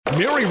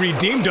Mary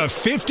redeemed a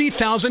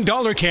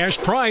 $50,000 cash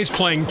prize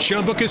playing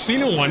Chumba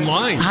Casino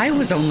online. I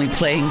was only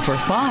playing for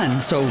fun,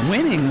 so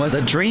winning was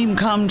a dream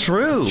come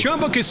true.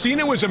 Chumba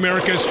Casino is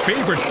America's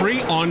favorite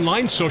free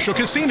online social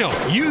casino.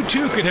 You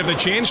too could have the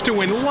chance to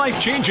win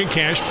life-changing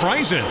cash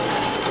prizes.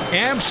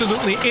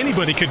 Absolutely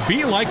anybody could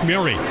be like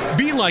Mary.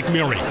 Be like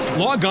Mary.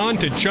 Log on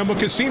to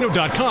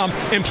ChumbaCasino.com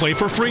and play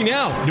for free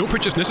now. No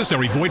purchase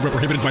necessary. Void where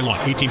prohibited by law.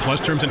 18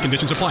 plus terms and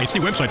conditions apply. See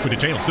website for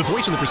details. The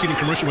voice in the preceding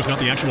commercial was not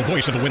the actual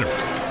voice of the winner.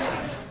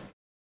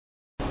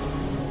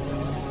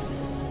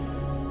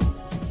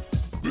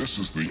 This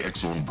is the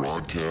X-Zone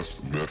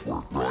Broadcast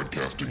Network,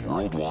 broadcasting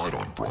worldwide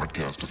on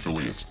broadcast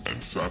affiliates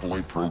and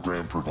satellite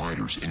program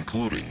providers,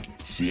 including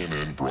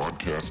CNN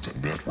Broadcast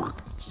Network,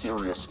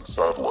 Sirius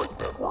Satellite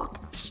Network,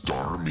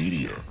 Star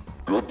Media,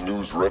 Good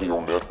News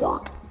Radio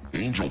Network,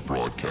 Angel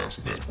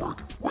Broadcast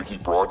Network, Wiki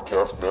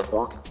Broadcast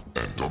Network,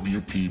 and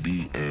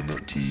WPBN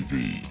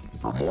TV.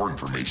 For more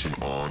information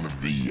on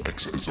the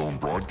X-Zone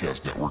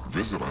Broadcast Network,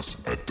 visit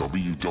us at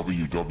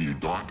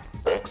www.xzbn.net.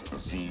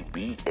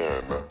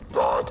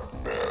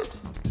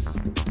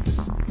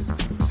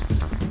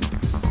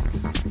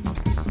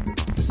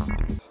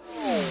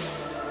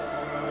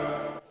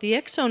 The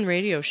X-Zone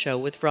Radio Show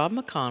with Rob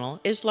McConnell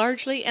is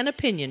largely an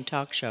opinion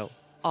talk show.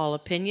 All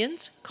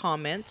opinions,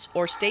 comments,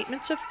 or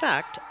statements of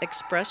fact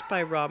expressed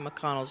by Rob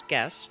McConnell's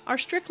guests are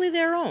strictly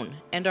their own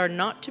and are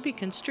not to be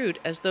construed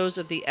as those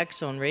of the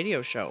X-Zone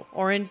Radio Show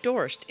or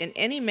endorsed in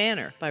any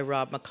manner by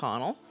Rob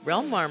McConnell,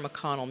 Relmar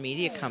McConnell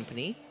Media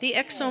Company, the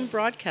X-Zone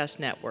Broadcast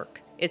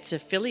Network, its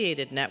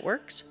affiliated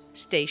networks,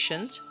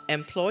 stations,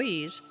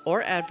 employees,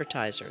 or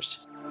advertisers.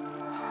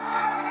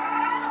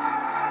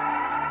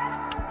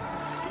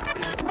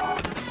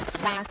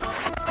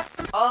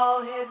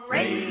 All Hit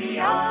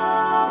Radio.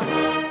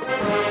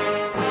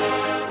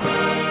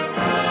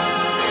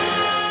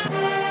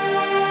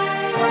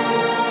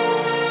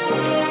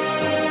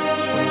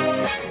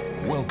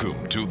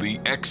 Welcome to the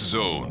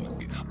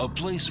X-Zone, a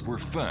place where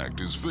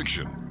fact is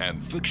fiction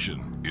and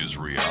fiction is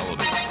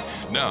reality.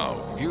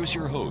 Now, here's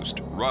your host,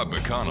 Rob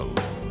McConnell.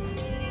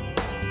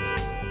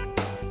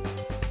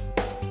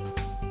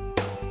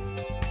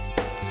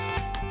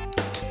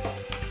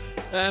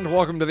 And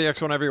welcome to the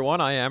X-Zone, everyone.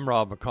 I am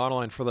Rob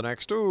McConnell, and for the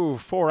next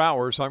 4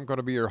 hours, I'm going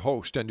to be your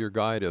host and your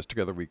guide as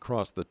together we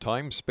cross the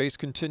time-space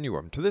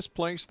continuum to this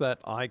place that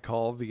I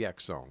call the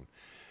X-Zone.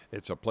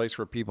 It's a place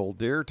where people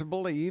dare to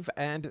believe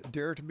and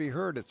dare to be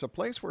heard. It's a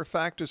place where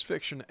fact is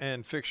fiction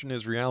and fiction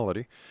is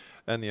reality.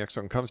 And the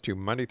X-Zone comes to you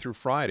Monday through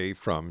Friday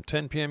from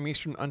 10 p.m.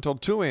 Eastern until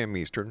 2 a.m.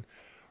 Eastern,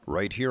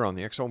 right here on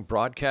the X-Zone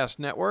Broadcast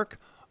Network,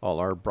 all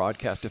our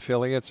broadcast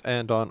affiliates,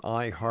 and on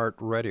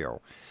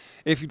iHeartRadio.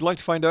 If you'd like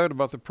to find out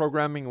about the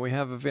programming we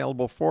have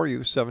available for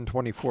you,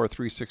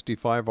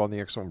 724-365 on the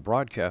X-Zone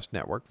Broadcast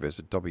Network,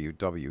 visit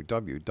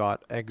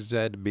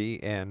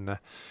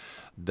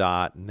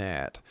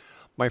www.xzbn.net.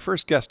 My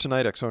first guest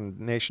tonight, X-Zone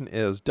Nation,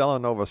 is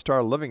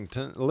Delahnnovah-Starr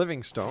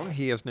Livingstone.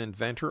 He is an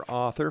inventor,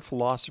 author,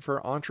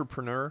 philosopher,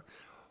 entrepreneur,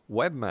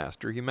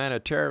 webmaster,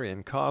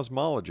 humanitarian,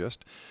 cosmologist,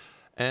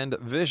 and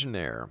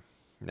visionaire.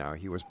 Now,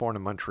 he was born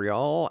in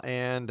Montreal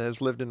and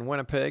has lived in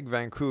Winnipeg,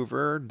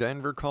 Vancouver,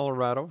 Denver,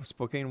 Colorado,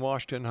 Spokane,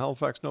 Washington,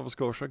 Halifax, Nova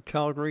Scotia,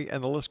 Calgary,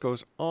 and the list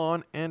goes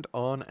on and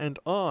on and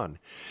on.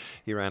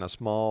 He ran a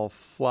small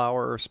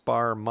flower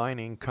spar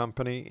mining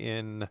company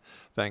in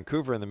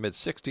Vancouver in the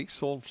mid-'60s,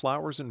 sold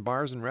flowers in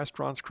bars and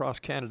restaurants across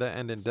Canada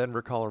and in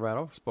Denver,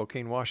 Colorado,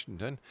 Spokane,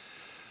 Washington,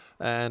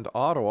 and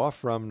Ottawa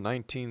from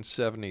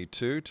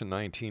 1972 to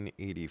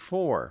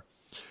 1984.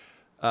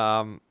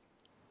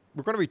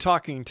 We're going to be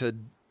talking to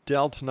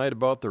Del tonight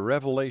about the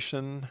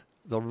Revelatorium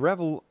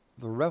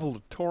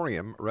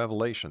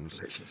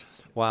Revelations.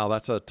 Wow,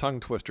 that's a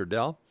tongue twister,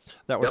 Del.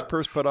 That was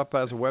first put up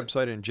as a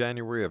website in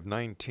January of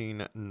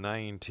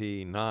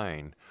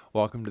 1999.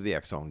 Welcome to the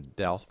X-Zone,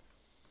 Del.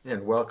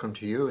 And welcome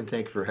to you, and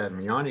thank you for having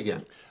me on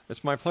again.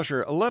 It's my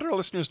pleasure. Let our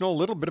listeners know a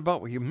little bit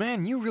about you.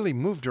 Man, you really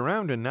moved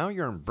around, and now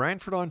you're in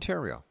Brantford,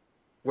 Ontario.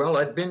 Well,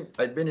 I've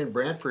been in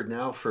Brantford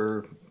now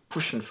for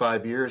pushing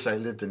 5 years. I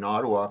lived in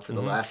Ottawa for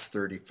the last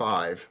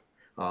 35.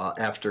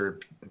 After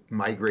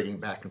migrating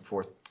back and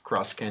forth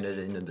across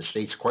Canada and in the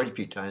States quite a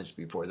few times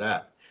before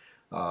that.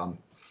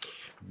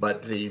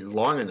 But the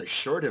long and the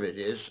short of it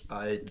is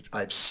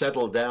I've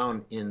settled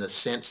down in the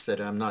sense that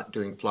I'm not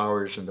doing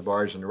flowers in the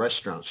bars and the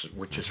restaurants,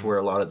 which is where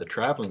a lot of the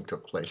traveling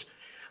took place.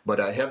 But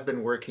I have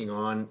been working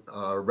on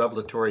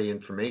revelatory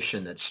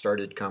information that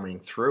started coming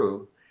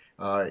through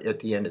at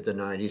the end of the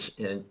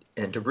 90s.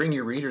 And to bring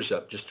your readers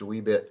up just a wee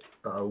bit,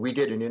 we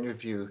did an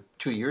interview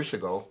 2 years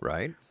ago.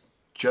 Right.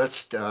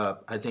 Just,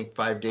 I think,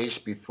 5 days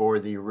before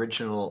the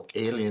original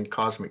Alien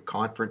Cosmic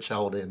Conference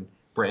held in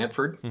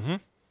Brantford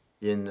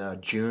in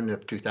June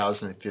of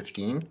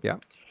 2015. Yeah.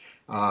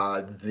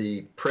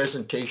 The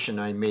presentation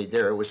I made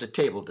there, it was a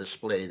table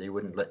display. They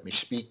wouldn't let me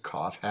speak,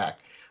 cough, hack.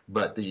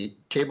 But the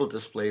table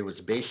display was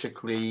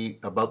basically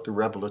about the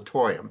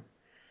Revelatorium,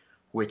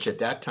 which at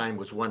that time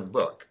was one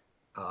book.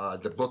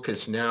 The book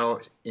is now,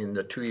 in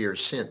the 2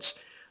 years since,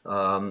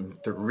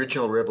 The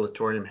original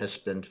Revelatorium has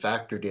been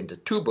factored into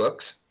 2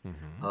 books.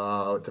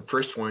 The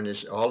first one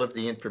is all of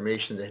the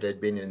information that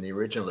had been in the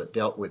original that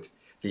dealt with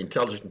the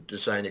intelligent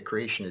design of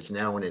creation is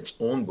now in its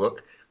own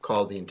book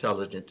called The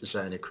Intelligent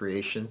Design of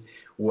Creation.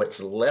 What's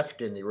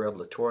left in the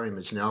Revelatorium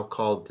is now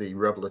called the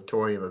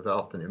Revelatorium of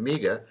Alpha and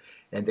Omega.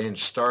 And then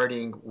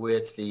starting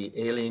with the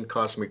Alien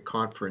Cosmic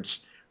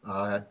Conference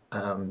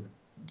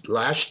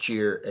last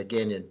year,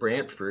 again in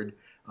Brantford,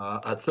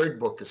 a 3rd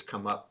book has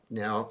come up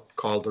now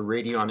called The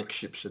Radionic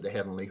Ships of the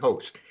Heavenly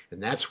Host.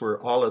 And that's where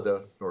all of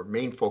our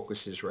main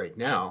focus is right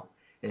now.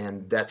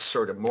 And that's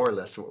sort of more or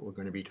less what we're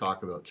going to be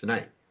talking about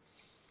tonight.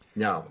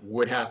 Now,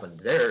 what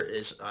happened there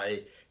is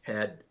I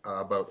had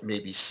about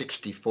maybe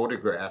 60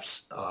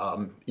 photographs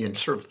in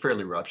sort of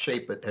fairly rough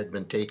shape, but had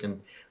been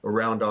taken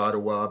around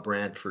Ottawa,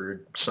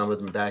 Brantford, some of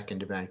them back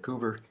into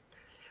Vancouver,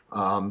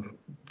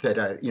 that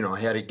I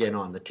had again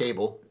on the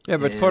table. Yeah,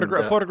 but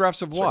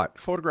photographs of what?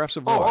 Photographs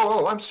of what?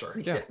 Oh, I'm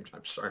sorry. Yeah.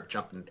 I'm sorry. I'm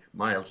jumping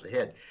miles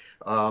ahead.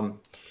 Let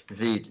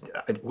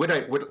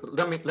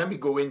me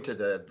go into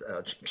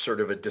the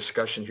sort of a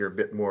discussion here a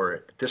bit more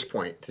at this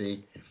point.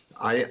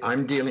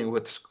 I'm dealing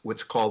with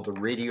what's called the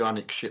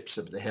radionic ships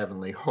of the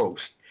heavenly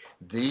host.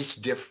 These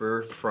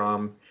differ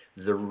from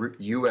the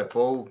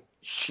UFO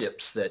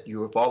ships that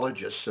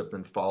ufologists have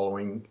been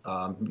following,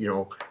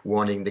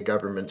 wanting the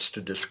governments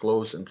to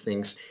disclose and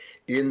things,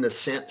 in the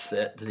sense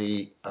that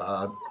the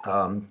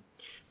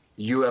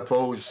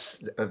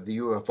UFOs of the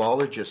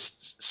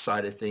ufologist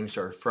side of things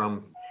are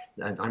from,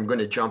 and I'm going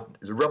to jump,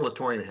 the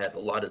Revelatorium had a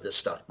lot of this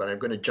stuff, but I'm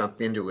going to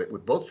jump into it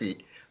with both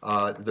feet.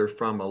 They're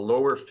from a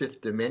lower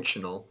 5th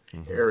dimensional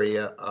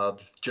area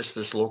of just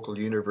this local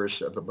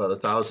universe of about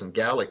 1,000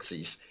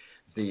 galaxies.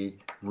 The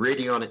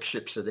radionic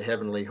ships of the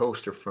heavenly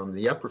host are from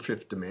the upper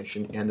 5th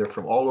dimension, and they're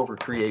from all over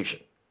creation.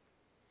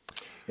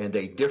 And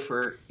they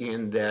differ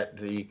in that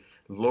the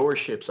lower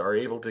ships are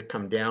able to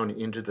come down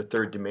into the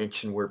 3rd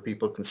dimension where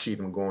people can see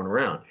them going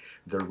around.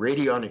 The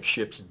radionic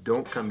ships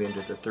don't come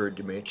into the 3rd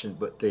dimension,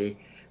 but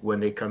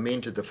when they come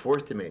into the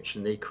 4th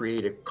dimension, they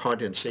create a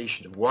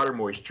condensation of water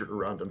moisture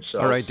around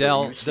themselves. All right,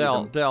 Del,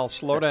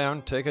 slow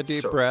down. Take a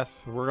deep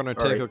breath. We're going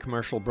to take a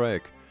commercial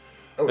break.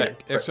 Okay.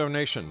 Exo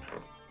Nation,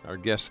 our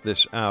guest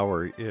this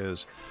hour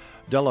is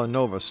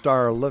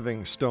Delahnnovah-Starr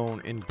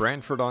Livingstone in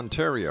Brantford,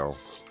 Ontario.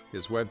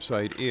 His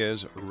website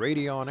is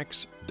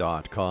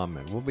radionics.com,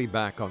 and we'll be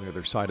back on the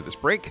other side of this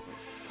break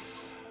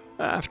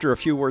after a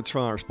few words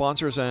from our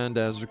sponsors and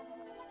as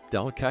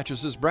Del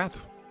catches his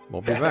breath.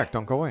 We'll be back.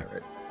 Don't go away. All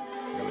right.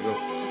 Here we go.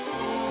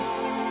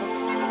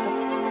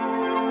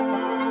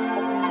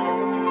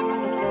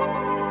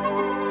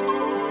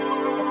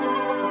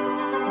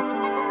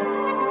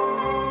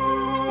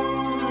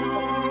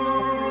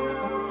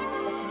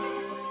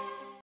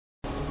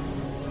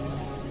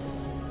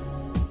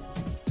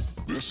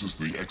 This is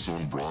the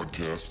X-Zone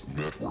Broadcast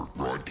Network,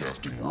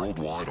 broadcasting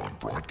worldwide on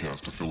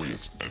broadcast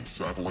affiliates and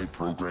satellite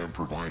program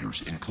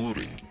providers,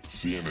 including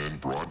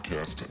CNN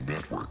Broadcast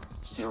Network,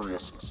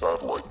 Sirius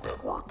Satellite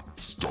Network,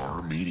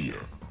 Star Media,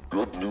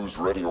 Good News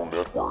Radio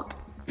Network,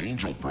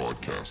 Angel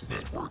Broadcast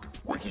Network,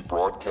 Wiki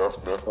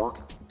Broadcast Network,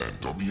 and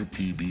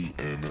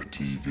WPBN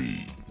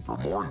TV. For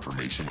more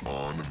information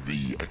on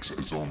the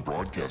X-Zone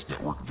Broadcast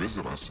Network,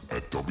 visit us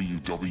at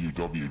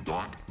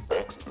www.xzbn.net.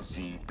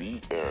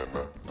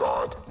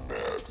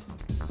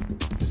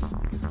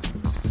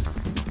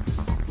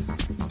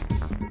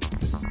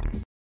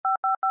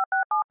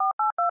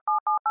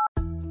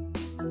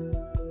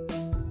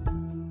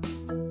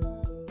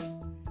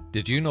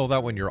 Did you know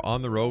that when you're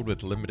on the road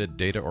with limited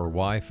data or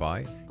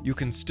Wi-Fi, you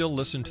can still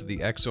listen to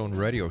the X-Zone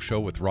Radio Show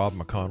with Rob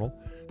McConnell,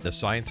 The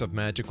Science of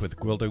Magic with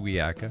Gwilda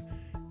Wiyaka,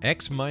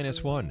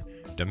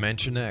 X-1,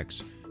 Dimension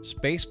X,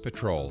 Space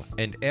Patrol,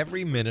 and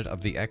every minute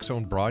of the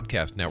X-Zone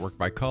Broadcast Network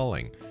by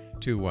calling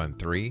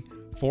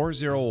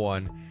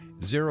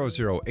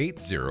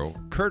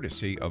 213-401-0080,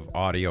 courtesy of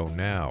Audio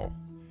Now.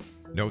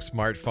 No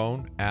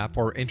smartphone, app,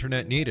 or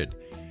internet needed.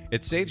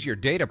 It saves your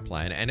data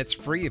plan, and it's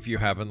free if you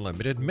have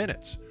unlimited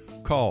minutes.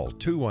 Call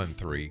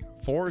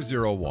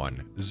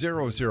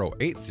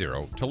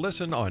 213-401-0080 to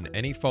listen on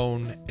any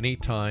phone,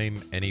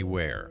 anytime,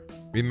 anywhere.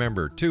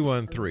 Remember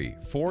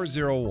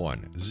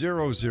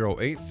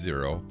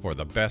 213-401-0080 for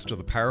the best of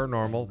the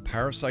paranormal,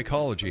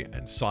 parapsychology,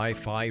 and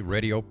sci-fi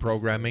radio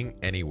programming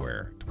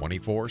anywhere,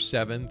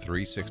 24/7,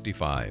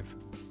 365.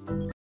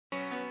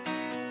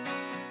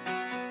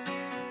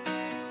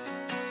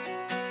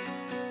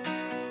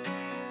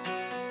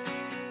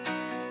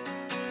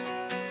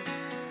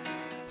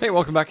 Hey,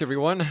 welcome back,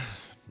 everyone.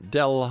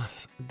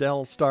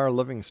 Starr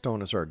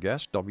Livingstone is our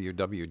guest,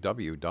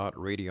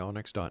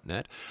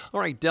 www.radionics.net. All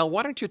right, Del,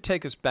 why don't you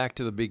take us back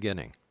to the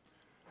beginning?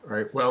 All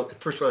right. Well,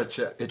 first of all, it's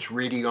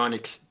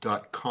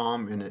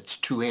radionics.com, and it's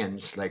 2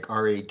 N's, like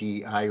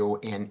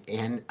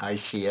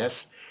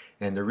RADIONNICS.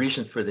 And the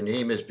reason for the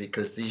name is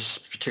because these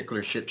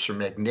particular ships are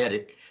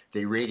magnetic.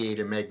 They radiate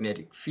a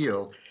magnetic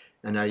field.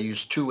 and I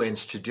use two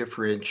N's to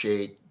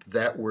differentiate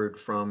that word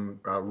from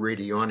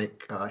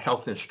radionic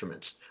health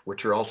instruments,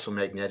 which are also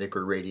magnetic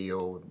or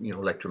radio,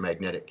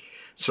 electromagnetic.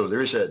 So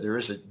there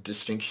is a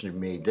distinction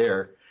made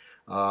there.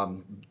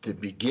 The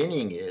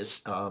beginning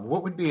is,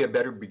 what would be a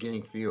better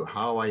beginning for you?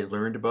 How I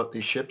learned about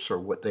these ships or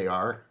what they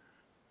are?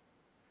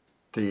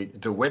 The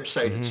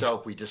website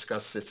itself, we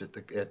discussed this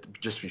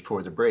just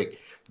before the break.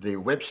 The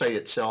website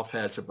itself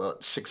has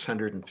about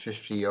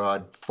 650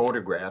 odd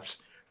photographs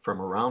from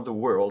around the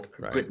world,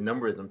 a good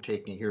number of them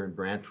taken here in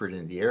Brantford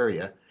in the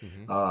area,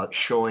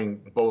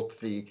 showing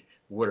both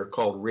what are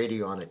called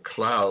radionic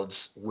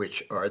clouds,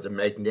 which are the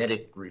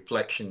magnetic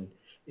reflection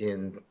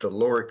in the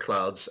lower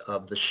clouds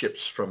of the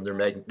ships from their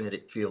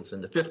magnetic fields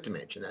in the fifth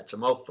dimension. That's a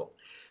mouthful.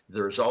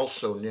 There's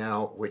also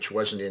now, which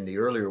wasn't in the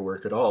earlier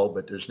work at all,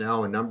 but there's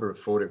now a number of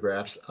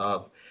photographs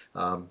of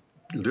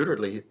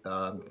literally,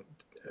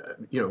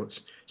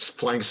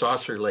 flying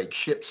saucer-like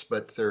ships,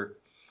 but they're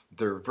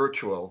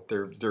virtual.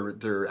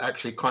 They're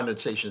actually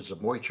condensations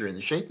of moisture in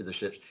the shape of the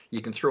ships. You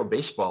can throw a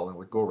baseball and it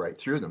would go right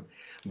through them.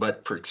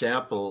 But for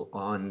example,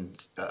 on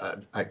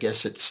I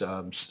guess it's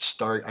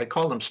I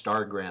call them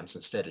stargrams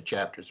instead of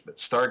chapters, but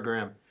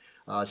stargram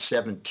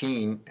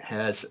 17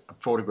 has a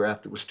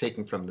photograph that was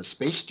taken from the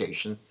space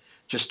station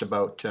just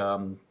about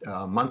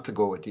a month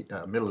ago at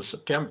the middle of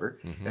September,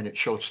 and it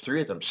shows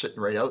three of them sitting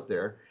right out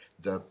there.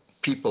 The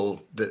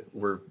people that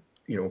were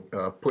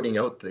putting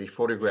out the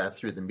photograph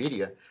through the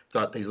media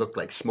thought they looked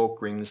like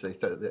smoke rings. They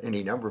thought that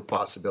any number of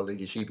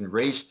possibilities, even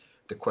raised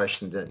the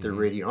question that they're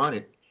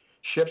radionic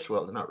ships.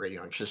 Well, they're not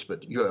radionic ships,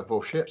 but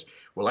UFO ships.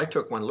 Well, I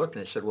took one look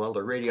and I said, well,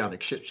 they're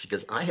radionic ships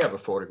because I have a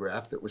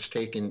photograph that was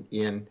taken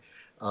in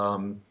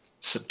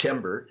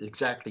September,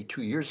 exactly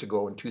 2 years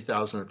ago in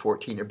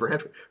 2014 in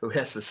Brantford, who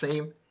has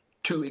the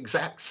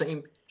exact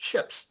same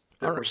ships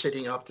that were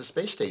sitting off the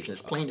space station,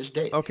 as plain as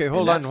day. Okay,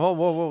 hold on.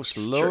 Whoa.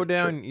 Slow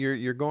down. Sure.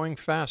 You're going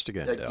fast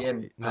again, Del.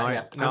 Again,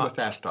 I'm a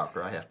fast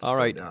talker. I have to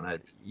slow down.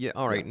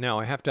 All right. Now,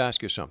 I have to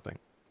ask you something.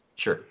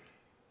 Sure.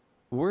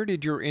 Where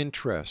did your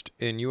interest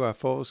in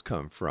UFOs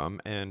come from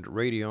and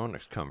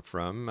radionics come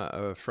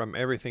from? From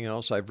everything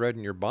else I've read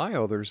in your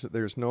bio,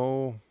 there's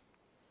no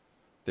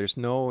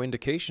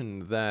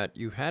indication that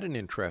you had an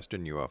interest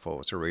in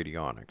UFOs or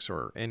radionics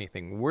or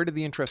anything. Where did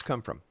the interest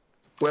come from?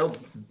 Well,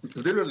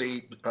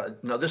 literally,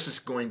 now this is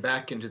going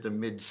back into the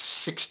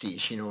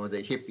mid-'60s,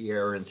 the hippie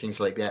era and things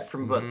like that.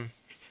 From about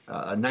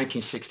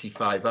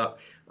 1965 up,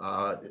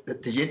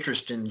 the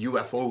interest in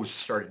UFOs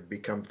started to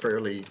become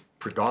fairly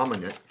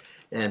predominant.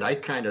 And I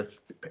kind of,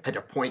 at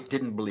a point,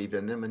 didn't believe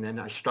in them, and then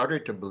I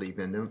started to believe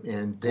in them.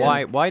 And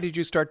then, why did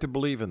you start to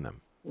believe in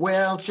them?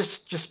 Well,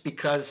 just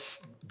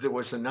because there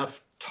was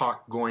enough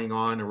talk going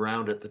on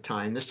around at the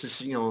time. This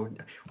is,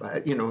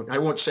 I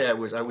won't say I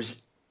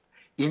was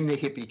in the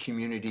hippie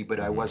community, but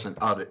I wasn't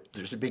of it.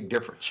 There's a big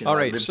difference. All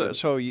right,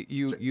 so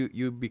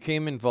you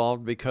became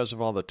involved because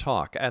of all the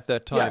talk. At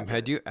that time,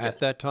 had you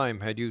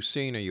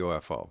seen a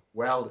UFO?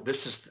 Well,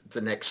 this is the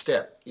next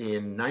step.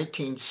 In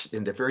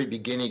the very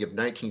beginning of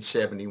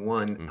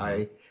 1971,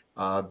 I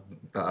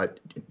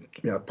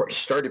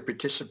started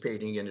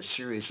participating in a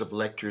series of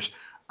lectures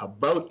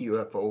about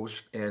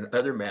UFOs and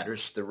other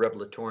matters. The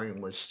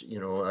Revelatorium was,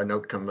 an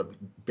outcome of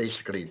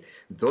basically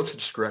those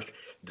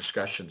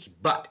discussions.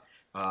 But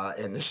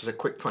and this is a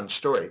quick fun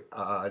story.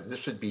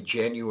 This would be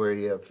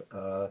January of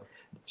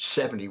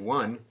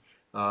 71.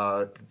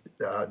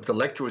 The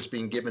lecture was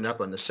being given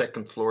up on the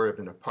second floor of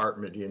an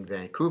apartment in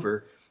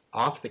Vancouver.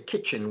 Off the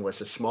kitchen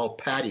was a small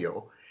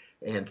patio,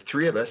 and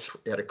three of us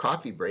at a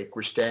coffee break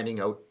were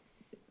standing out,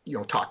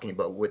 talking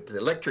about what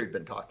the lecturer had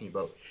been talking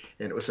about.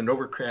 And it was an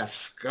overcast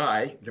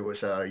sky. There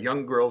was a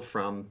young girl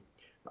from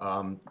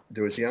Columbia,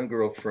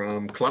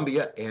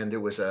 and there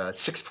was a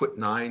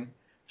 6'9"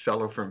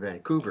 fellow from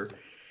Vancouver.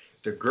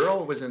 The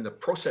girl was in the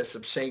process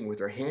of saying with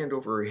her hand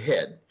over her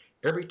head,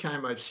 every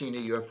time I've seen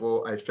a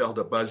UFO, I felt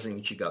a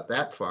buzzing. She got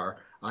that far.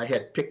 I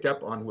had picked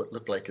up on what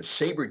looked like a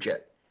saber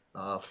jet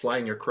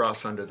flying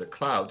across under the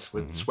clouds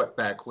with swept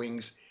back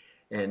wings.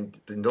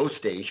 And in those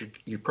days,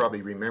 you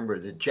probably remember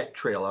the jet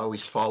trail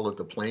always followed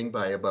the plane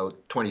by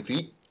about 20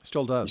 feet.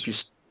 Still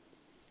does.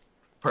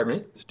 Pardon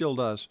me? Still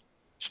does.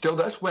 Still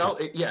does? Well,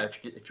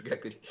 if you got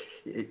good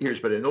ears.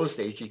 But in those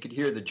days, you could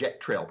hear the jet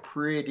trail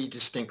pretty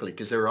distinctly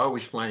because they were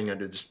always flying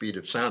under the speed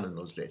of sound in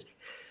those days.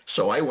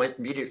 So I went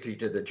immediately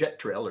to the jet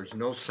trail. There's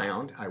no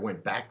sound. I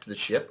went back to the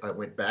ship. I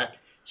went back.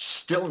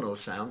 Still no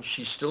sound.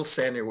 She's still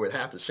standing there with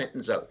half a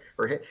sentence out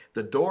her head.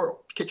 The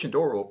kitchen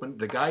door opened.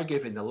 The guy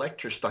giving the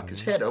lecture stuck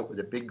his head out with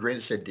a big grin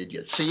and said, "Did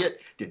you see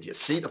it? Did you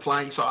see the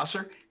flying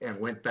saucer?" And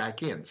went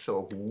back in.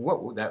 So,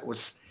 whoa, that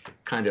was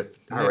kind of,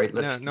 all right,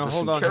 let's now listen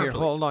hold on carefully.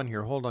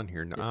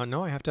 here.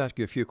 Now I have to ask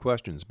you a few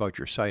questions about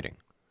your sighting.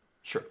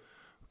 Sure.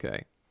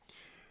 Okay.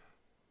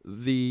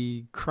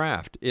 The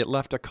craft, it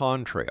left a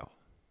contrail.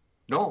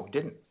 No, it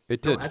didn't.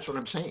 It did. No, that's what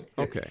I'm saying.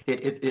 Okay.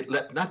 It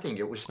left nothing.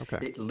 It was. Okay.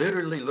 It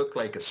literally looked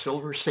like a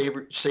silver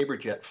saber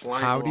jet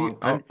flying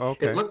along.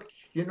 Okay. It looked,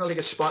 like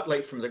a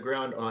spotlight from the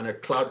ground on a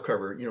cloud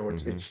cover.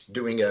 It's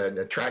doing an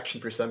attraction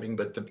for something,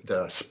 but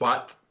the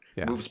spot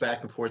moves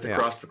back and forth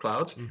across the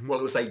clouds. Well,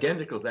 it was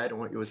identical to that.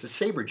 It was a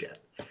Sabre jet.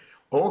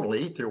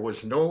 Only there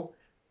was no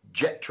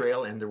jet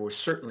trail and there was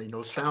certainly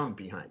no sound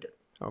behind it.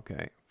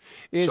 Okay.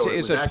 So it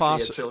was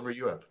actually a silver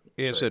UFO.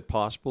 Is it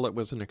possible it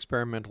was an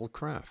experimental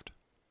craft?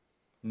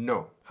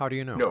 No. How do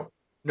you know?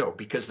 No,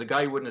 because the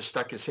guy wouldn't have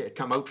stuck his head,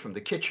 come out from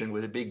the kitchen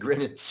with a big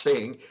grin and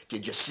saying,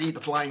 "Did you see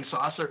the flying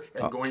saucer?"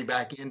 And going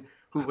back in,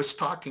 who was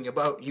talking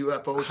about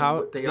UFOs and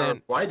what they are,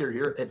 why they're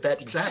here at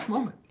that exact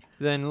moment.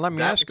 Then let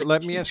me ask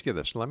you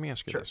this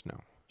now.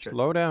 Sure.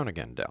 Slow down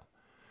again, Del.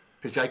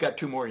 Because I got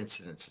two more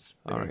incidences.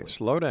 All right,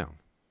 slow down.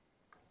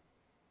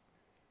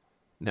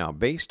 Now,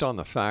 based on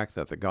the fact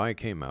that the guy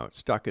came out,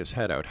 stuck his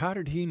head out, how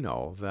did he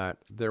know that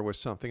there was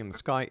something in the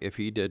sky if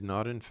he did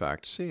not, in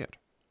fact, see it?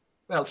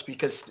 Well, it's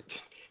because,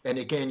 and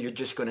again, you're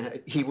just going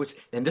to,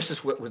 and this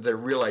is what the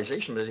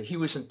realization was, he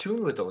was in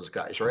tune with those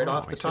guys right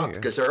off the top,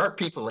 because there are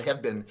people that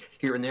have been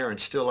here and there and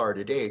still are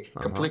today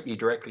completely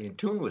directly in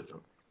tune with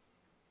them.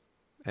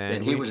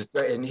 And he was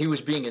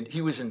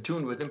in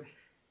tune with them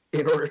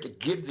in order to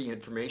give the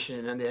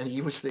information, and then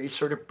they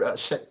sort of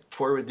set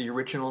forward the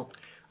original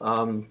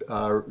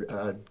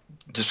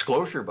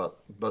disclosure about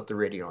the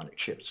radionic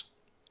ships.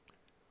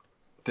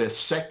 The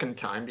second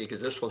time,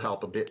 because this will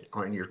help a bit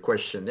on your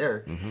question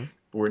there,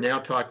 we're now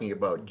talking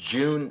about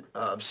June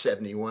of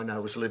 '71. I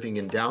was living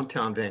in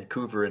downtown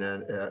Vancouver in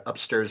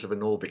upstairs of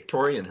an old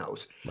Victorian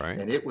house,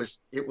 and it was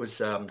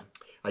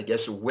I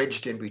guess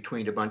wedged in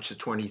between a bunch of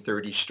 20,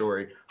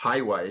 30-story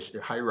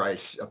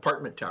high-rise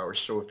apartment towers.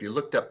 So if you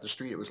looked up the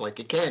street, it was like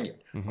a canyon.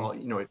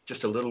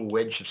 Just a little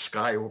wedge of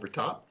sky over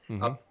top.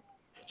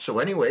 So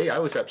anyway, I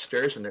was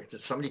upstairs, and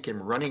somebody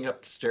came running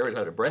up the stairs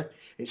out of breath.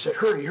 He said,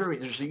 "Hurry,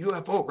 there's a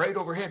UFO right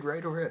overhead.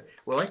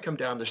 Well, I come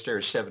down the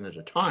stairs 7 at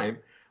a time,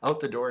 out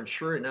the door, and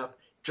sure enough,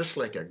 just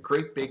like a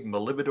great big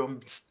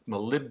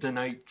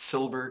molybdenite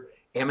silver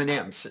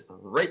M&M sitting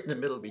right in the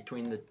middle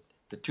between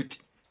the two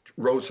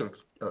rows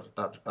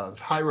of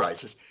high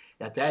rises.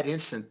 At that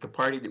instant, the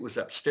party that was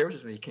upstairs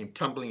with me came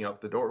tumbling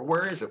out the door.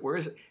 Where is it?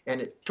 And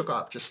it took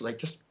off just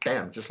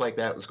bam, just like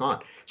that, it was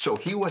gone. So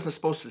he wasn't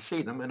supposed to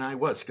see them, and I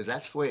was, because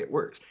that's the way it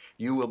works.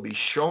 You will be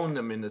shown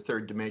them in the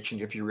third dimension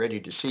if you're ready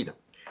to see them.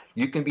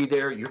 You can be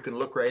there, you can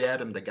look right at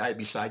them, the guy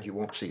beside you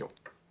won't see them.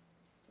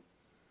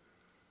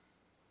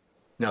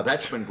 Now,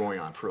 that's been going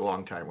on for a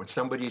long time. When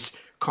somebody's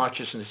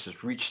consciousness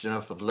has reached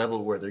enough of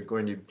level where they're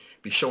going to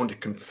be shown to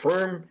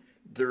confirm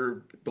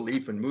their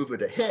belief and move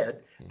it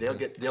ahead,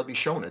 they'll be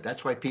shown it.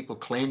 That's why people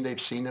claim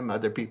they've seen them.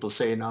 Other people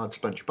say, no, it's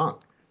a bunch of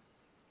bunk.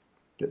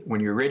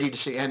 When you're ready to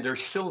see, and they're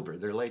silver.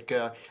 They're like,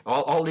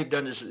 all they've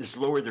done is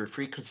lower their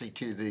frequency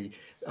to the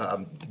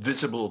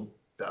visible,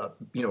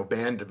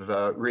 band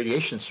of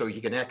radiation so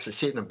you can actually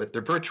see them, but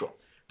they're virtual.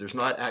 There's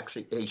not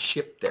actually a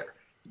ship there.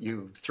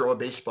 You throw a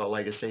baseball,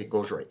 like I say, it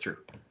goes right through.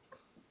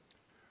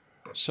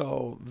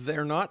 So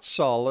they're not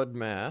solid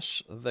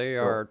mass. They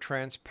are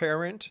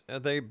transparent.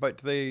 But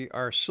they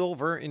are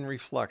silver in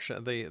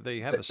reflection. They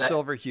have a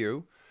silver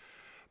hue,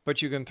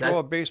 but you can throw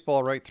a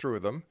baseball right through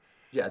them.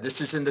 Yeah,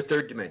 this is in the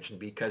third dimension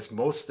because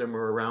most of them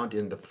are around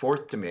in the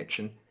fourth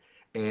dimension,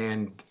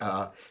 and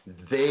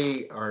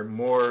they are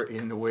more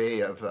in the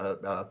way of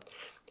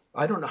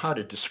I don't know how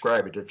to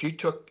describe it. If you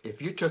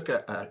took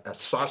a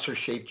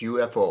saucer-shaped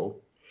UFO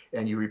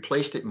and you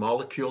replaced it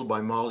molecule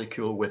by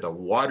molecule with a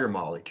water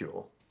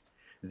molecule,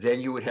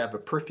 then you would have a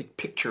perfect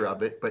picture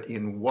of it, but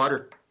in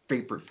water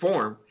vapor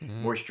form,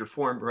 moisture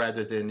form,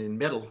 rather than in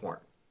metal form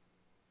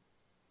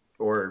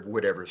or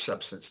whatever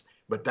substance.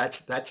 But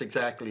that's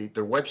exactly,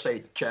 the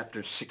website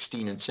chapters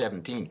 16 and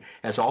 17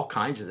 has all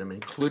kinds of them,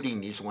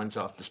 including these ones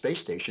off the space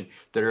station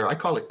that are, I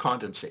call it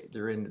condensate.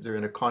 They're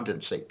in a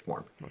condensate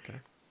form. Okay.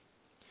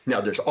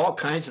 Now there's all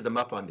kinds of them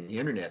up on the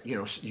internet,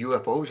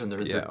 UFOs, and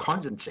they're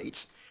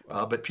condensates,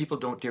 but people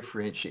don't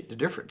differentiate the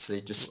difference. They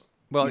just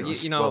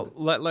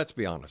let's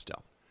be honest,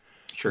 Del.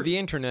 Sure. The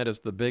internet is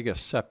the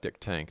biggest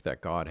septic tank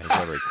that God has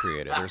ever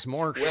created. There's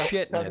more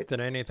shit in it than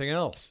anything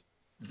else.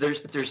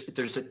 There's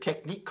a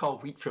technique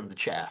called wheat from the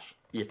chaff.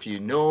 If you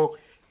know,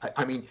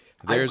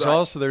 there's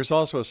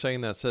also a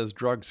saying that says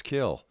drugs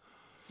kill.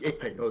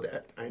 I know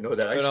that.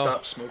 I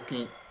stopped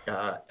smoking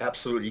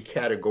absolutely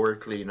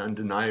categorically and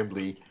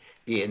undeniably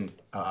in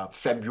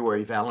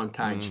February,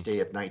 Valentine's Day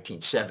of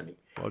 1970.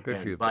 Well, good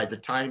for you. By the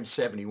time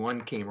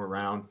 71 came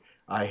around,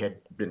 I had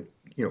been,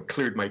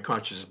 cleared my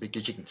consciousness,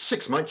 because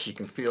 6 months you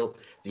can feel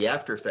the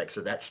after effects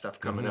of that stuff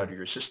coming out of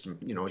your system,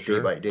 day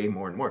by day,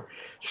 more and more.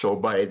 So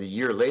by the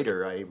year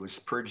later, I was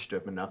purged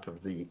of enough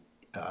of the,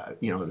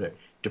 the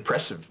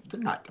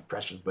not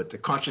depressive, but the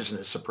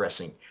consciousness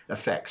suppressing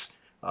effects,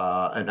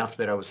 enough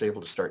that I was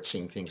able to start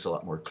seeing things a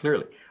lot more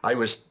clearly. I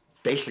was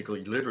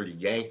basically literally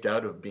yanked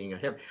out of being a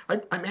hippie.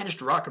 I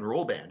managed a rock and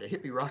roll band, a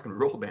hippie rock and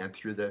roll band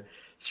through the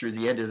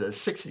end of the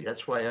 60s.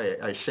 That's why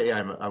I say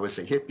I was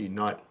a hippie,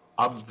 not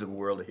of the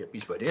world of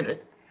hippies, but in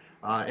it.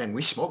 And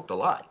we smoked a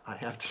lot, I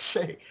have to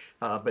say.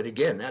 But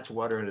again, that's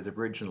water under the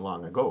bridge and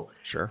long ago.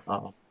 Sure.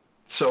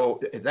 So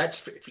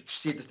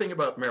the thing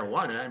about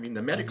marijuana,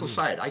 the medical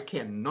side, I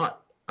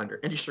cannot under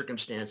any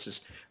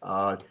circumstances,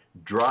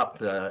 drop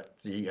the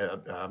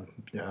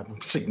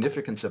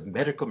significance of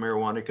medical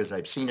marijuana, because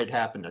I've seen it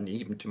happen, and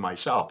even to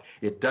myself.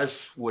 It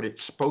does what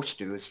it's supposed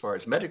to as far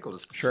as medical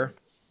is concerned. Sure.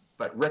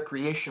 But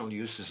recreational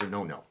use is a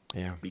no-no.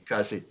 Yeah.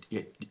 Because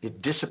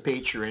it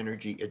dissipates your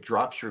energy, it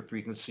drops your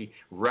frequency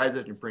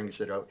rather than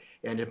brings it out.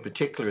 And in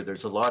particular,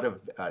 there's a lot of,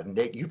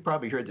 you've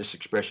probably heard this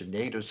expression,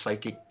 negative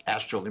psychic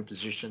astral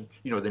imposition,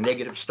 the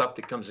negative stuff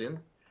that comes in.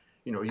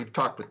 You've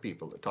talked with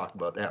people that talk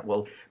about that.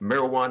 Well,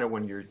 marijuana,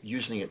 when you're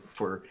using it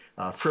for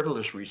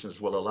frivolous reasons,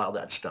 will allow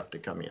that stuff to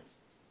come in.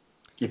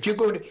 If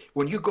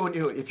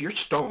you're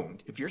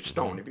stoned,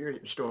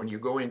 you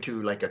go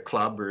into like a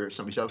club or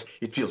somebody's house,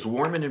 it feels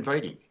warm and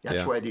inviting.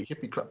 That's why the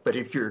hippie club. But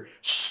if you're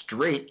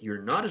straight,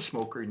 you're not a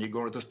smoker, and you go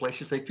into those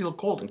places, they feel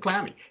cold and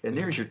clammy. And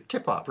there's your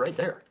tip-off right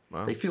there.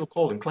 Wow. They feel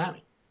cold and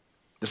clammy.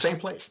 The same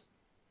place.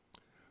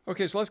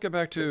 Okay, so let's get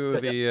back to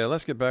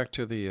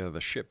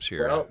the ships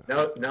here. Well,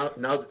 now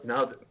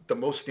the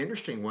most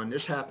interesting one.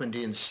 This happened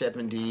in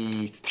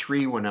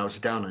 '73 when I was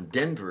down in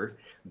Denver.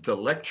 The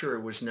lecturer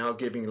was now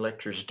giving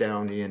lectures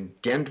down in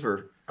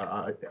Denver.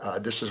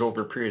 This is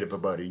over a period of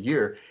about a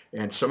year,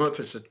 and some of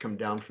us had come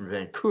down from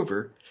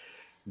Vancouver.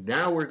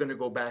 Now we're going to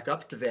go back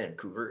up to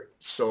Vancouver.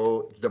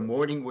 So the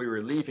morning we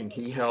were leaving,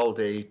 he held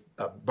a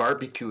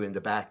barbecue in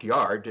the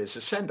backyard as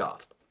a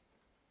send-off.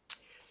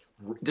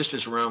 This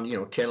is around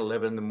 10,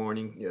 11 in the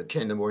morning,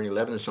 10 in the morning,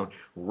 11 and so on.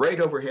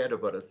 Right overhead,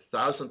 about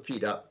 1,000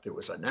 feet up, there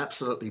was an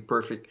absolutely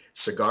perfect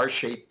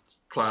cigar-shaped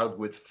cloud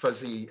with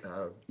fuzzy,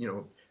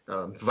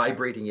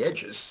 vibrating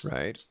edges.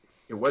 Right.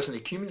 It wasn't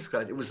a cumulus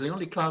cloud. It was the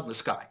only cloud in the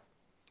sky.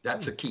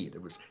 That's the key. There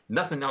was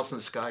nothing else in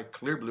the sky,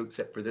 clear blue,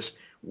 except for this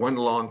one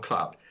long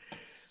cloud.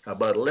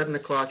 About 11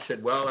 o'clock,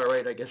 said, well, all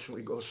right, I guess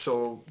we go.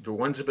 So the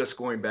ones of us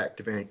going back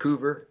to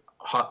Vancouver,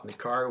 hopped in the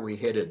car. We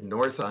headed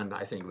north on,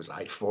 I think it was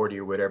I-40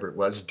 or whatever it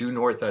was, due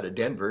north out of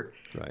Denver.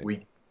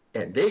 Right.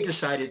 And they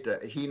decided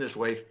that he and his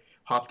wife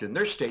hopped in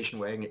their station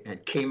wagon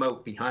and came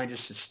out behind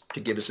us to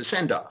give us a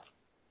send-off.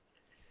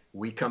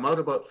 We come out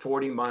about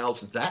 40 miles.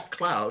 That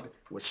cloud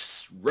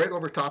was right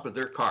over top of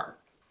their car.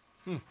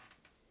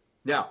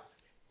 Now,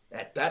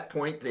 at that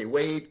point, they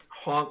waved,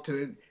 honked,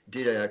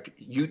 did a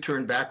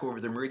U-turn back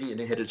over the meridian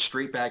and headed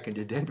straight back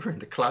into Denver, and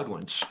the cloud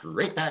went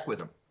straight back with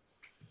them.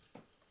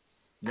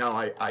 Now,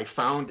 I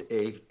found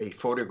a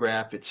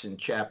photograph. It's in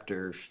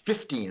chapter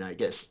 15, I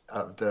guess,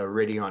 of the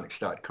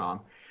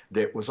radionics.com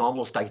that was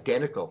almost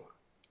identical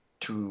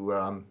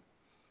to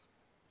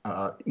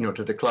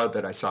the cloud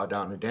that I saw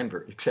down in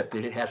Denver, except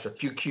that it has a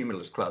few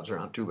cumulus clouds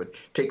around too. But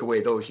take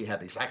away those, you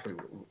have exactly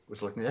what I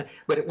was looking at.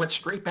 But it went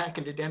straight back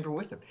into Denver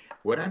with him.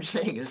 What I'm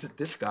saying is that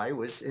this guy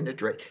was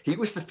he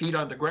was the feet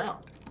on the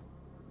ground.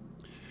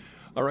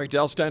 All right,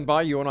 Del, stand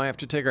by. You and I have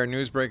to take our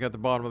news break at the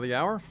bottom of the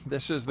hour.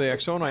 This is the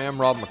X Zone. I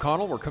am Rob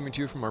McConnell. We're coming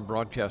to you from our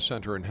broadcast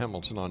center in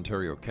Hamilton,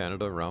 Ontario,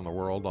 Canada, around the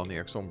world on the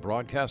X Zone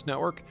Broadcast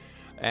Network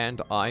and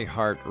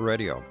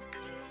iHeartRadio.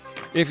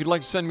 If you'd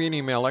like to send me an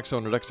email,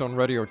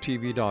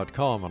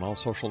 xzone@xzoneradiotv.com, on all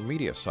social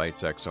media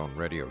sites, X Zone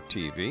Radio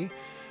TV.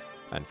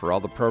 And for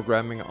all the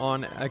programming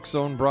on X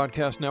Zone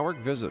Broadcast Network,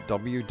 visit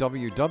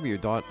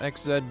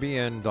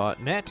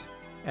www.xzbn.net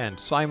and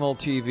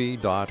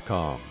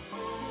simultv.com.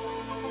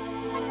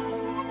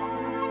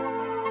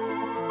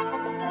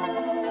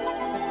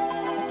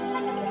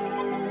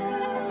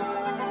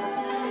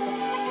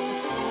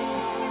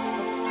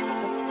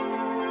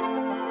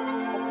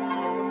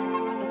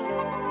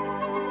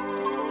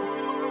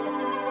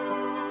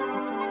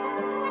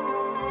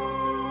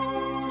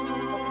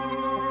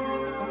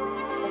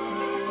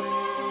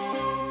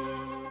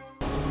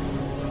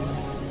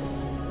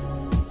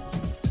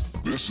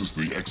 This is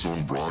the X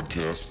Zone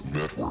Broadcast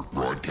Network,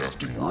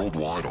 broadcasting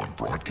worldwide on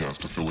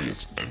broadcast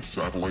affiliates and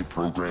satellite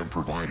program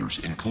providers,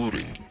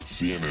 including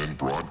CNN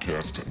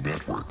Broadcast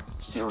Network,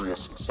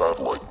 Sirius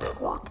Satellite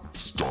Network,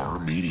 Star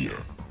Media,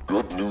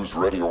 Good News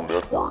Radio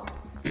Network,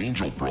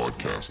 Angel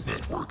Broadcast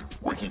Network,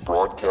 Wiki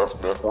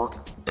Broadcast Network,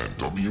 and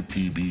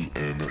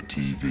WPBN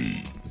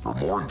TV. For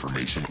more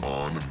information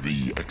on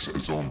the X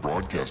Zone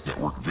Broadcast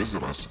Network,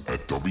 visit us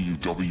at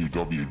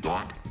www.xzbn.net.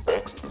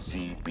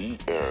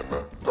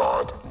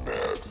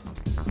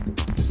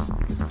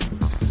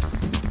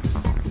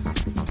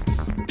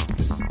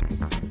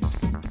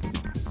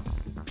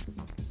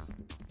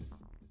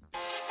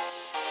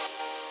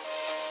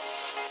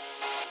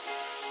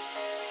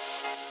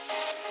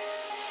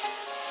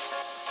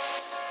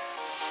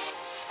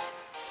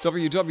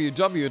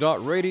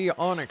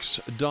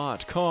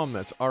 www.radionics.com.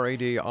 That's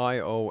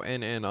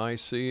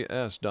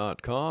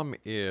RADIONNICS.com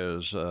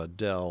is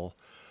Del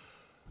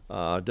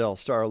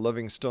Starr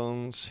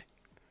Livingstone's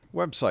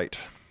website.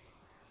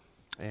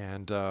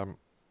 And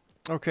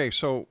okay,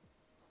 so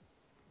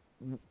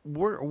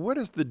what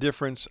is the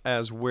difference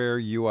as where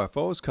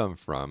UFOs come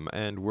from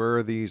and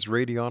where these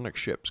radionic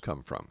ships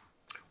come from?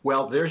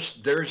 Well,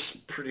 there's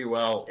pretty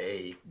well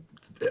a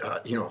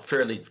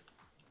fairly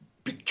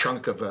big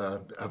chunk of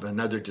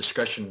another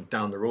discussion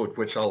down the road,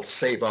 which I'll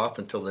save off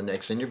until the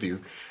next interview.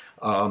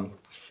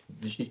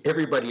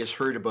 everybody has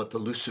heard about the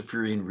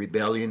Luciferian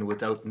rebellion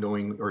without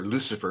knowing, or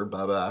Lucifer,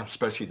 blah, blah,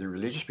 especially the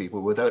religious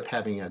people, without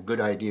having a good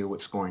idea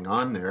what's going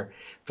on there.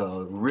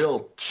 The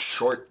real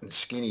short and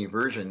skinny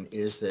version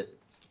is that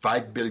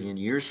 5 billion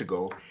years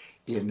ago,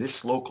 in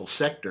this local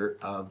sector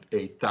of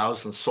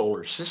 1,000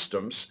 solar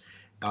systems,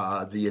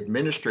 the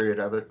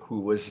administrator of it,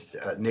 whose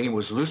name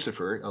was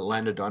Lucifer, a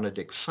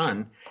Delahnnovah's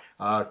son,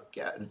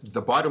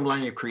 the bottom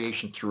line of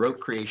creation, throughout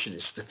creation,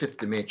 is the fifth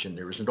dimension.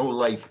 There is no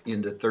life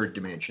in the third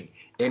dimension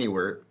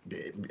anywhere.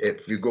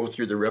 If you go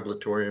through the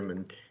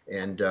Revelatorium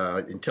and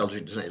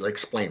intelligent design, I'll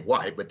explain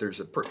why, but there's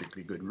a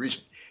perfectly good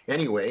reason.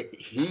 Anyway,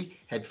 he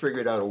had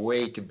figured out a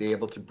way to be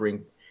able to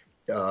bring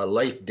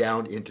life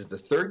down into the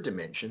third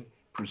dimension,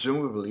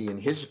 presumably, in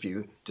his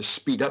view, to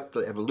speed up the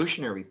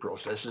evolutionary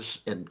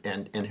processes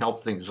and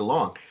help things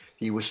along.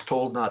 He was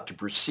told not to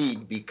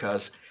proceed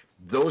because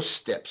those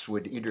steps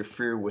would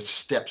interfere with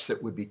steps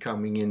that would be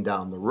coming in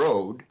down the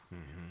road,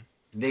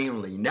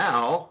 namely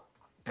now,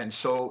 and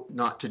so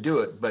not to do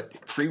it.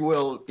 But free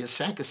will is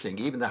sacrosanct.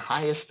 Even the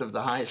highest of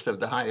the highest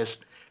of the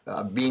highest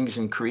beings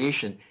in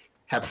creation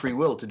have free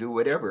will to do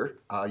whatever.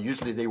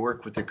 Usually they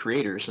work with the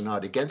creators and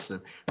not against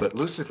them. But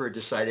Lucifer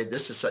decided,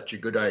 this is such a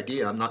good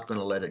idea, I'm not going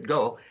to let it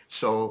go.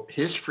 So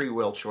his free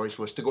will choice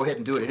was to go ahead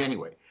and do it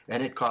anyway.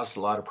 And it caused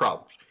a lot of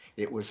problems.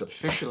 It was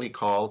officially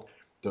called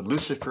the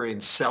Luciferian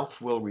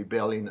self-will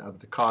rebellion of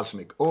the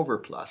cosmic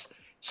overplus.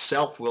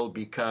 Self-will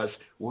because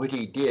what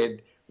he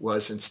did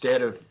was,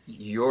 instead of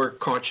your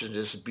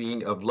consciousness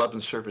being of love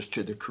and service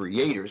to the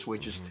creators,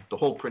 which is the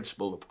whole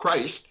principle of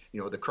Christ,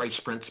 the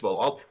Christ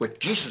principle, what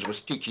Jesus was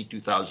teaching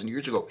 2,000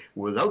 years ago,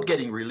 without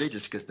getting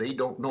religious, because they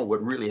don't know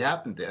what really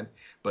happened then.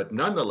 But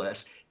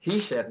nonetheless, he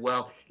said,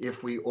 well,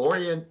 if we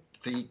orient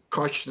the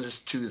consciousness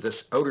to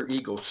this outer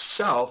ego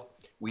self,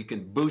 we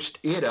can boost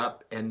it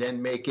up and then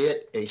make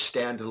it a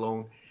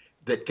standalone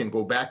that can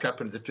go back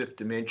up into the fifth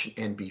dimension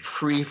and be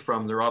free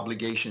from their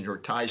obligation or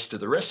ties to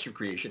the rest of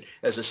creation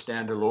as a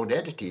standalone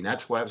entity. And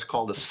that's why it was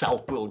called a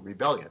self-will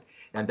rebellion.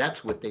 And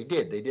that's what they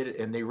did. They did it,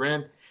 and they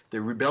ran.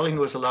 The rebellion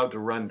was allowed to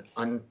run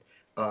on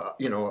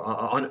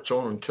its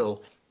own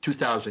until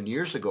 2,000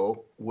 years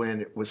ago, when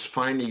it was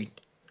finally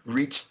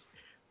reached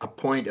a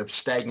point of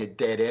stagnant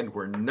dead end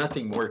where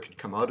nothing more could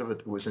come out of it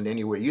that was in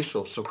any way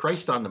useful. So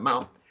Christ on the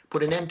Mount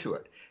put an end to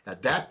it.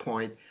 At that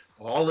point,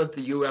 all of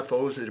the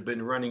UFOs that have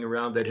been running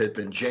around that had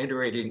been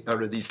generating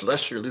out of these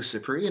lesser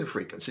Luciferian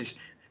frequencies,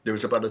 there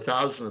was about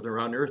 1,000 of them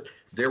on Earth,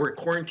 they were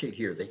quarantined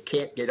here. They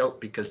can't get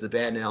out because the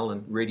Van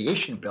Allen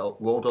radiation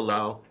belt won't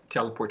allow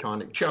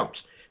teleportonic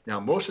jumps. Now,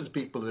 most of the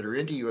people that are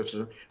into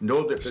UFOs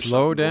know that there's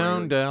Slow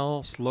down,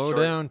 Del. Slow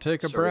down.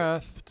 Take a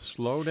breath.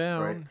 Slow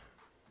down. Right.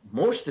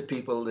 Most of the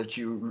people that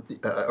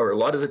or a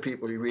lot of the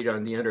people you read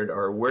on the internet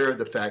are aware of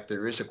the fact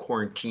there is a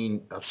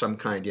quarantine of some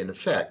kind in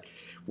effect.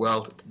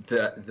 Well,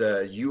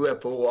 the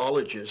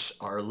UFOologists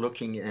are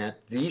looking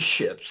at these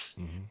ships,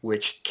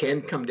 which can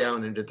come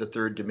down into the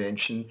third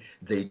dimension.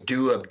 They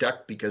do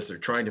abduct because they're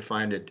trying to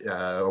find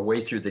a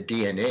way through the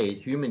DNA,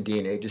 human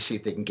DNA, to see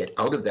if they can get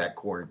out of that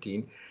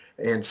quarantine.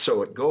 And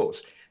so it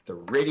goes. The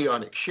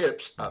radionic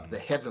ships of the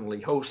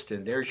heavenly host,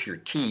 and there's your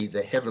key,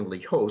 the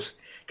heavenly host,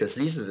 because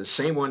these are the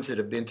same ones that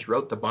have been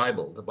throughout the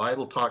Bible. The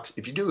Bible talks,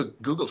 if you do a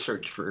Google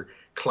search for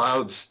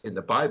clouds in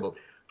the Bible,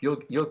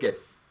 you'll get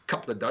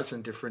couple of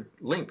dozen different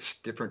links,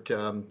 different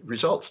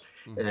results,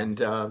 and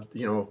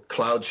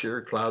clouds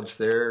here, clouds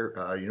there.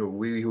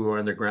 We who are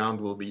on the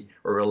ground will be,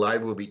 or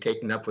alive, will be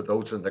taken up with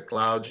those in the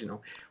clouds.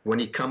 When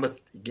he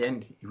cometh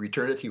again, he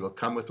returneth. He will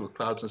cometh with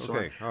clouds and so on.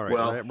 Okay, all right.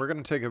 Well, we're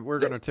going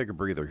to take a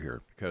breather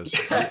here because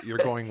you're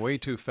going way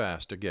too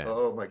fast again.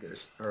 Oh my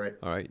goodness! All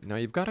right. Now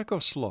you've got to go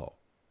slow.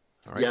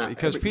 All right, yeah,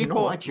 because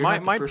people,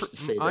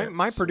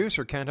 my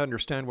producer can't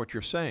understand what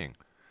you're saying.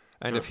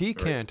 And if he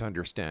can't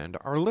understand,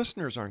 our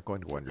listeners aren't going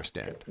to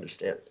understand. Can't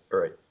understand. All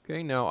right.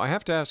 Okay, now I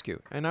have to ask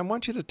you, and I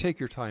want you to take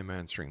your time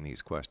answering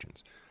these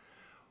questions.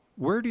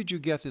 Where did you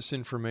get this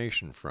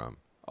information from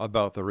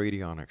about the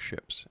radionic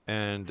ships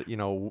and,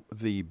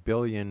 the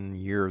billion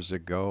years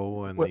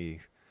ago and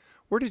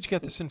where did you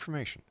get this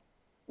information?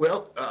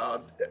 Well,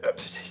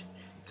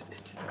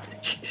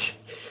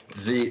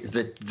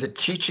 the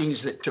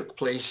teachings that took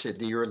place in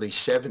the early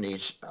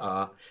 70s,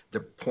 the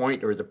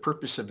point or the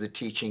purpose of the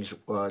teachings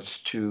was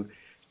to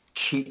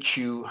teach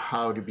you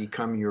how to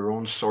become your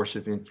own source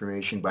of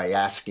information by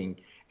asking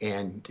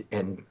and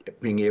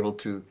being able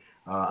to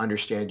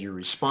understand your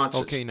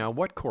responses. Okay, now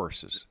what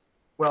courses?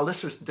 Well,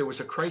 there was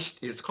a Christ.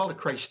 It's called a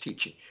Christ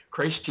teaching.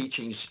 Christ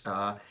teachings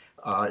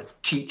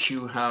teach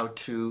you how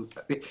to.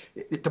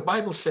 The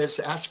Bible says,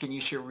 "Ask and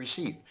you shall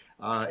receive."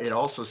 It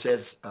also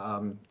says,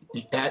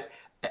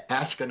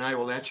 "Ask and I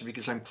will answer,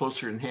 because I'm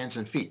closer in hands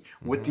and feet."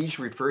 What these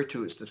refer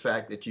to is the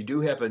fact that you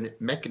do have a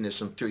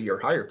mechanism to your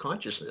higher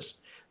consciousness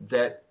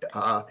that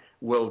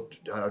will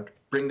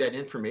bring that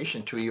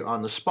information to you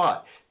on the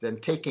spot. Then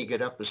taking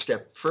it up a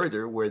step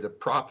further, where the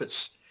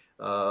prophets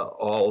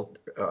all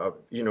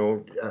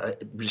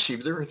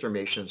receive their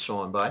information and so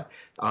on by,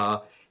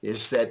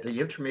 is that the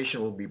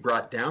information will be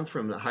brought down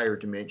from the higher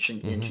dimension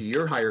into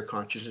your higher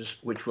consciousness,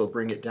 which will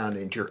bring it down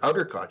into your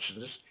outer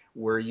consciousness,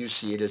 where you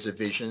see it as a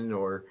vision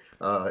or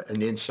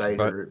an insight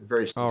or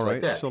various things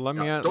like that. All right, so let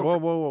me ask,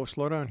 whoa,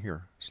 slow down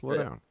here. Slow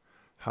down.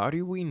 How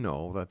do we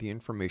know that the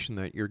information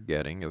that you're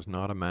getting is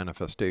not a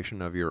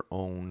manifestation of your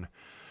own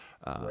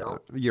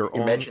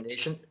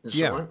imagination and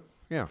so on?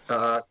 Yeah.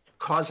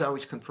 Cause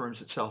always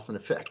confirms itself in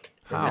effect.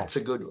 How? And that's a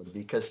good one,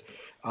 because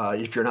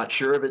if you're not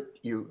sure of it,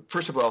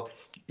 first of all,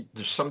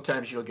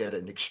 sometimes you'll get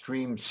an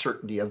extreme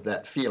certainty of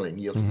that feeling.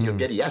 You'll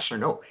get a yes or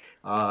no.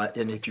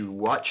 And if you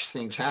watch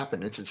things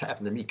happen, it's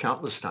happened to me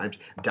countless times,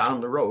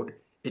 down the road,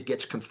 it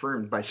gets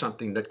confirmed by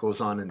something that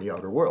goes on in the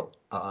outer world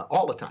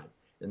all the time.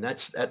 And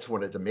that's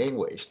one of the main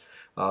ways.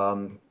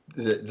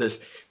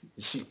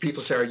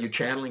 People say, "Are you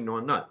channeling?" No,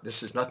 I'm not.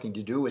 This has nothing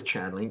to do with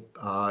channeling.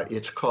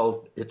 It's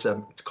called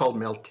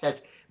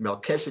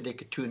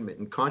Melchizedek attunement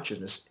in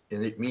consciousness,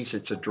 and it means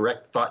it's a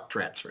direct thought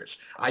transference.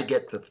 I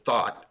get the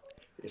thought.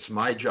 It's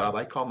my job.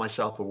 I call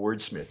myself a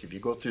wordsmith. If you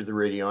go through the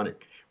radionic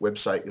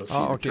website, you'll see.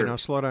 Oh, okay. Now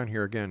slow down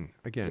here again.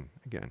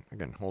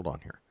 Hold on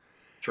here.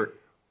 Sure.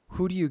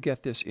 Who do you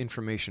get this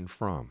information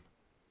from?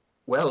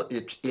 Well,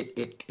 it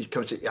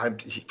comes.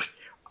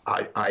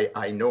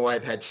 I know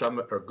I've had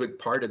a good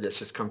part of this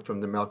has come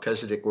from the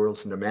Melchizedek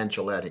worlds and the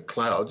Magellanic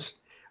clouds.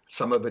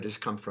 Some of it has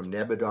come from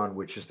Nebadon,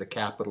 which is the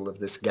capital of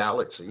this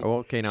galaxy. Oh,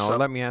 okay, now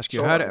let me ask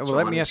you.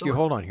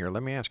 Hold on here.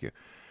 Let me ask you.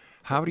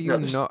 How do you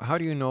know? How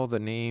do you know the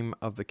name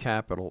of the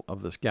capital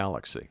of this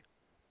galaxy?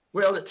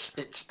 Well, now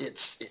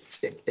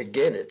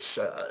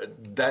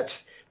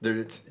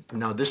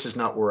this is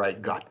not where I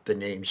got the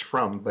names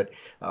from, but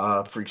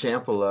for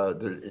example, a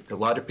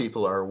lot of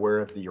people are aware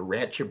of the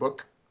Urantia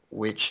book,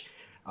 which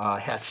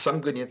has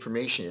some good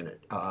information in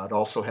it. It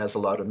also has a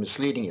lot of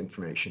misleading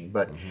information,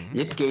 but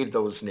it gave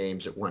those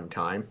names at one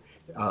time.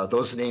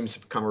 Those names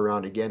have come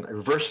around again.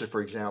 Versa,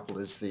 for example,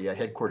 is the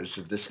headquarters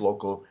of this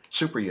local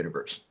super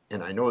universe,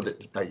 and I know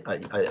that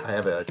I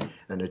have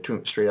an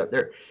attunement straight out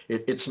there.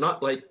 It's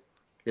not like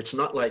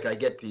I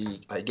get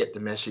the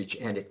message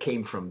and it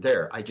came from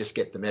there. I just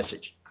get the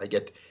message. I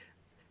get.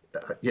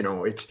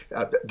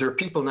 There are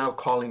people now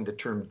calling the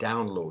term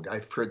download.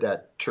 I've heard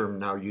that term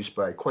now used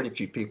by quite a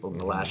few people in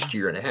the last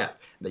year and a half.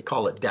 They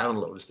call it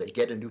downloads. They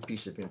get a new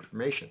piece of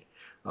information,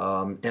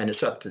 and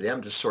it's up to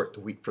them to sort the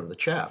wheat from the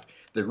chaff.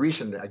 The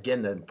reason,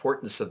 again, the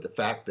importance of the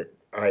fact that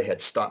I had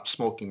stopped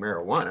smoking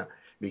marijuana,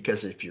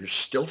 because if you're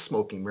still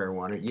smoking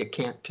marijuana, you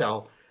can't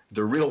tell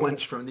the real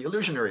ones from the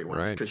illusionary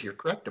ones, because you're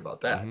correct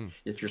about that.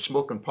 If you're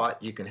smoking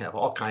pot, you can have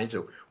all kinds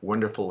of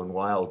wonderful and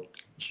wild,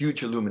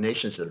 huge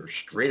illuminations that are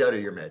straight out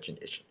of your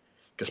imagination,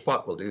 because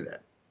pot will do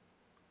that.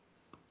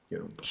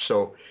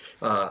 So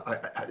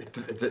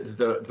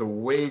the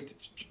way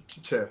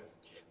to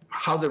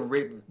how the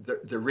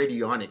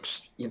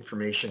radionics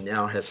information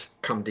now has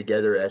come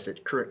together as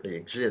it currently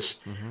exists.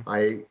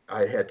 I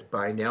had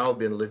by now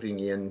been living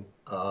in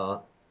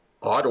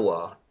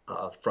Ottawa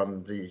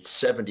from the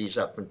 70s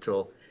up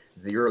until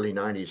the early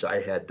 90s.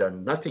 I had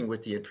done nothing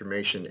with the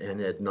information and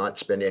had not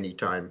spent any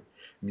time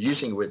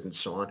musing with and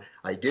so on.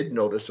 I did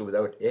notice,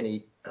 without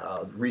any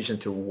reason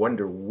to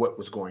wonder what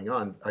was going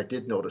on, I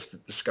did notice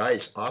that the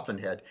skies often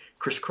had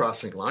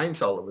crisscrossing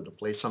lines all over the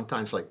place,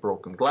 sometimes like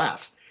broken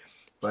glass.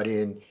 But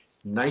in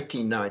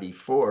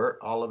 1994,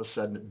 all of a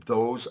sudden,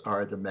 those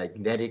are the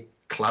magnetic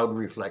cloud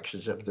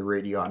reflections of the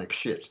radionic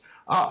ships.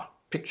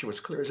 Picture was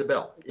clear as a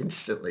bell,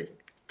 instantly,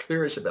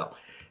 clear as a bell.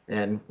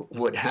 And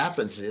what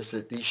happens is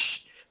that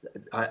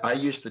I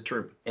use the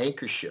term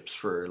anchor ships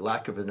for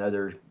lack of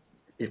another,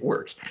 it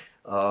works.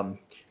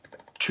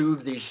 Two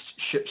of these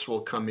ships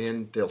will come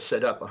in, they'll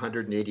set up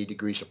 180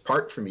 degrees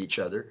apart from each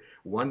other.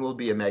 One will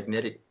be a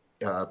magnetic,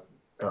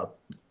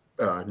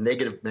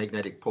 negative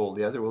magnetic pole.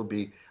 The other will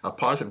be a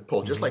positive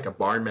pole, just like a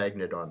barn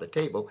magnet on the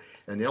table.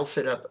 And they'll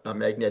set up a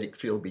magnetic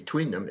field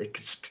between them. It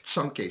could, in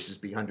some cases,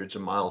 be hundreds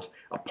of miles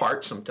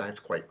apart, sometimes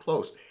quite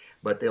close.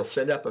 But they'll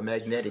set up a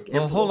magnetic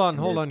envelope. Well,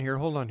 hold on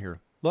here.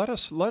 Let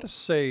us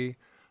say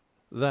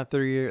that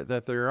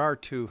there are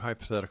two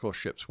hypothetical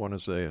ships. One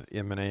is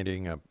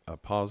emanating a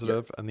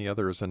positive, and the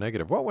other is a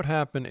negative. What would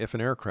happen if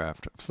an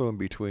aircraft flew in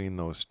between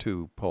those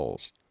two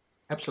poles?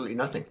 Absolutely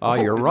nothing.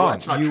 You're wrong.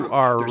 You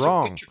are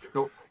wrong.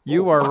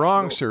 You are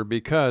wrong, sir,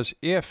 because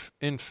if,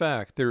 in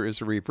fact, there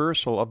is a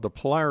reversal of the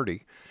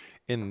polarity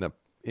in the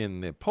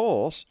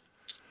poles,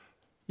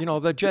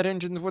 the jet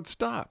engines would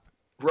stop.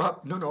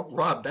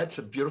 Rob, that's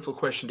a beautiful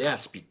question to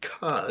ask,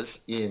 because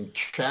in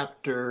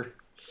chapter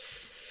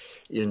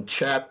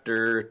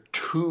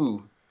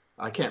 2,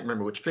 I can't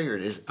remember which figure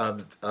it is,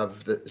 of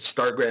the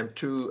Stargram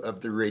 2 of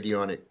the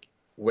radionic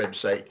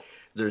website,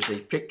 there's a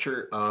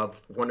picture of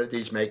one of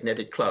these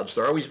magnetic clouds.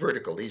 They're always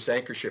vertical. These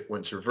anchor ship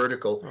ones are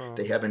vertical.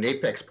 They have an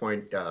apex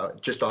point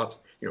just off,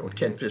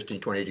 10,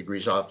 15, 20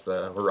 degrees off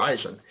the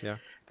horizon. Yeah.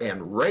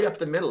 And right up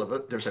the middle of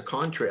it, there's a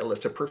contrail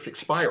that's a perfect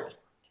spiral.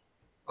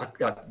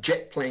 A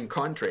jet plane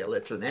contrail.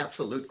 It's an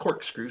absolute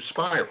corkscrew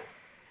spiral.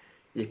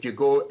 if you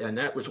go, and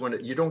that was when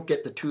you don't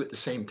get the two at the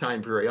same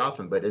time very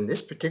often, but in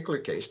this particular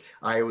case,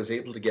 I was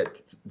able to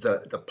get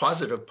the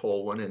positive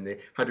pole one in the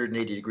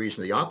 180 degrees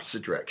in the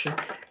opposite direction,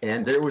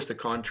 and there was the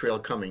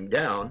contrail coming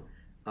down,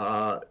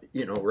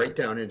 right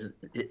down into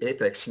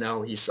Apex.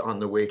 Now he's on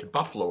the way to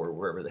Buffalo or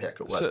wherever the heck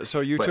it was.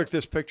 So you took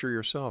this picture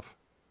yourself?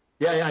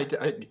 Yeah,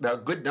 a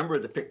good number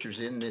of the pictures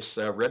in this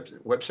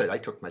website I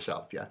took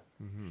myself, yeah.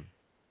 Mm-hmm.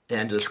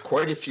 And there's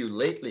quite a few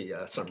lately,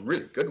 some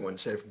really good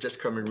ones that have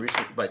just come in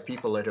recently by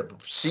people that have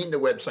seen the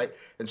website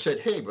and said,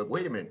 hey, but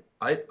wait a minute,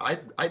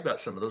 I've got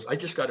some of those. I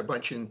just got a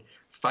bunch in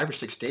 5 or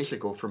 6 days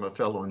ago from a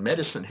fellow in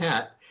Medicine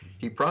Hat.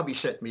 He probably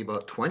sent me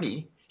about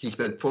 20. He's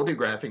been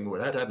photographing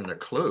without having a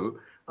clue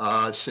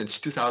since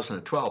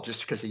 2012,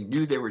 just because he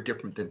knew they were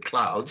different than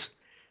clouds.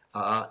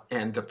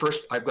 And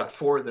I've got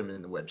 4 of them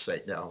in the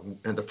website now,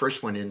 and the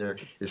first one in there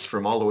is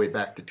from all the way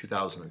back to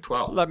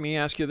 2012. Let me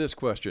ask you this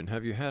question.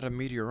 Have you had a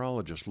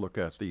meteorologist look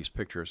at these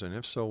pictures, and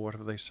if so, what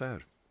have they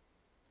said?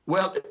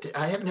 Well,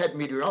 I haven't had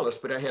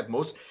meteorologists, but I have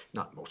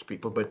not most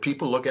people, but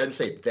people look at it and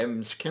say,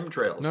 them's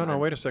chemtrails. No,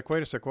 wait a sec.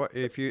 Wait a sec, hold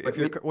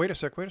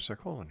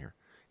on here.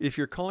 If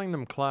you're calling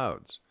them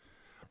clouds,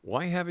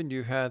 why haven't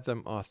you had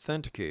them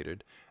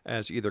authenticated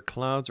as either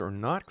clouds or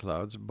not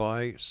clouds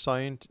by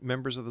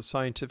members of the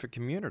scientific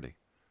community?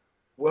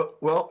 Well,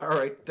 all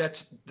right.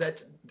 That's.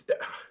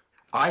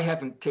 I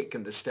haven't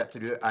taken the step to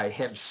do it. I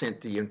have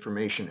sent the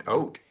information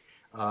out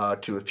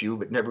to a few,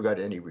 but never got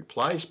any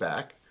replies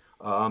back.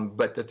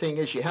 But the thing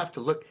is, you have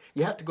to go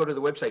to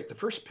the website. The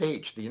first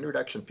page, the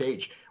introduction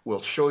page,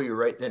 will show you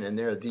right then and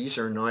there, these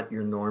are not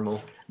your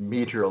normal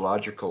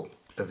meteorological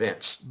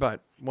events. But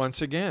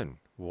once again,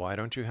 why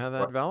don't you have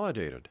that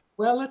validated?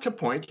 Well, that's a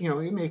point.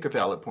 You make a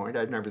valid point.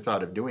 I'd never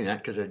thought of doing that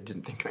because I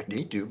didn't think I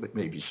need to, but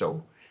maybe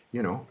so.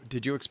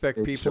 Did you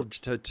expect people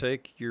to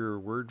take your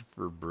word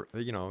for,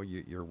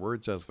 your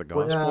words as the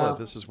gospel? Well,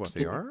 this is what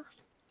they are?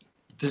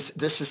 This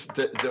is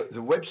the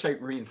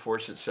website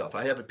reinforces itself.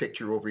 I have a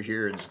picture over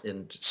here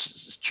in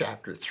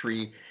chapter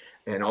 3,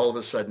 and all of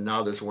a sudden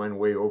now there's one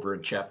way over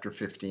in chapter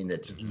 15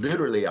 that's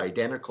literally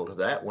identical to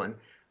that one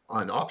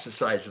on opposite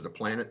sides of the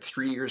planet,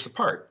 3 years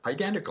apart.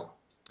 Identical.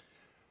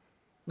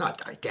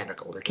 Not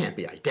identical. They can't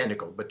be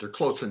identical, but they're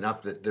close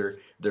enough that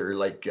they're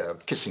like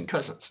kissing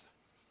cousins.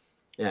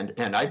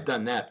 And I've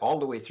done that all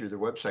the way through the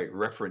website,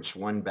 reference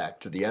one back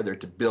to the other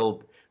to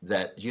build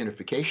that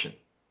unification.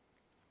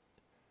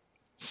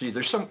 See,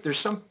 there's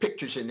some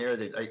pictures in there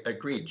that I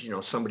agreed,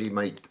 somebody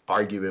might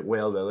argue it,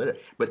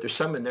 but there's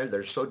some in there that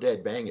are so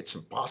dead bang, it's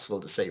impossible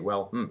to say,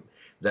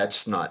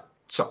 that's not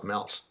something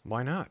else.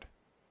 Why not?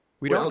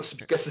 It's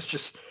because it's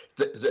just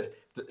the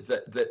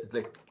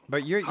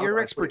But your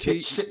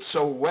expertise sits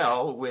so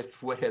well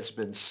with what has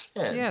been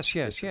said. Yes.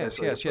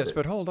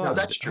 But hold on. No,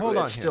 that's true. Hold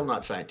on. It's still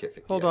not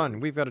scientific. Hold on.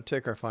 We've got to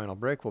take our final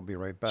break. We'll be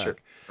right back. Sure.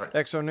 Right.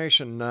 X Zone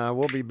Nation,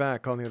 we'll be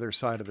back on the other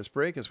side of this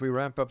break as we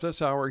wrap up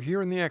this hour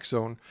here in the X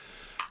Zone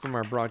from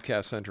our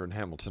broadcast center in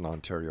Hamilton,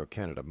 Ontario,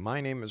 Canada.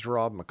 My name is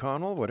Rob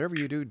McConnell. Whatever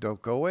you do,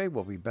 don't go away.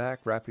 We'll be back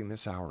wrapping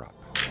this hour up.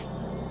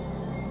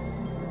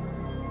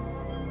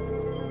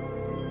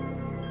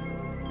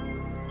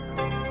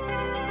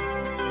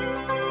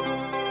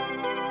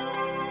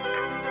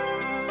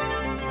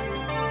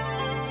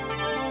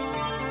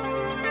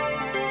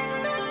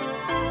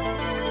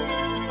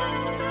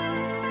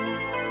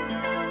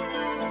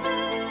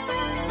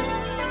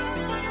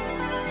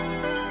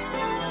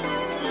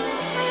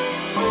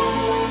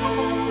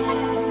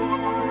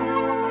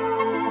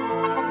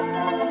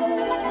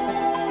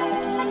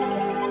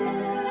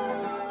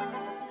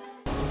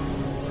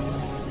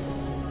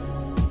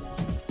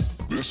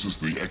 This is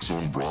the X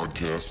Zone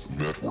Broadcast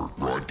Network,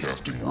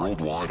 broadcasting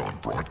worldwide on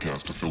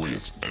broadcast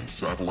affiliates and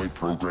satellite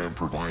program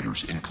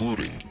providers,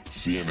 including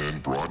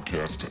CNN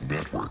Broadcast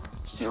Network,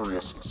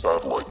 Sirius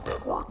Satellite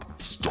Network,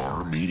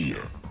 Star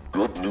Media,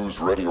 Good News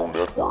Radio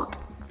Network,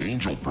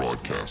 Angel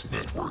Broadcast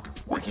Network,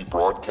 Wiki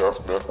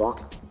Broadcast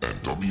Network,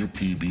 and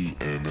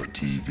WPBN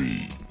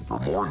TV. For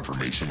more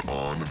information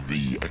on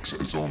the X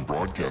Zone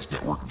Broadcast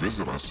Network,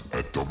 visit us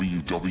at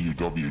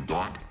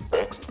www.xzbn.net.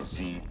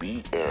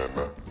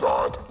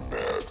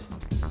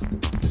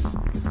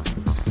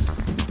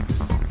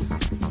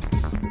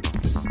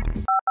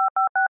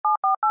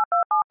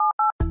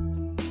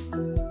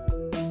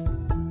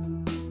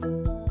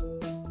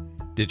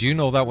 Did you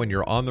know that when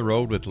you're on the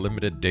road with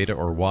limited data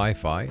or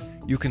Wi-Fi,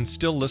 you can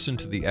still listen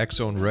to the X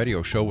Zone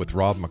Radio Show with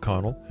Rob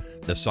McConnell,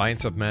 The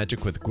Science of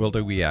Magic with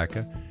Gwilda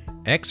Wiyaka,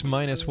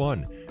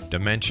 X-1,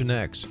 Dimension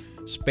X,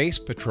 Space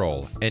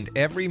Patrol, and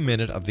every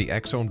minute of the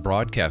X Zone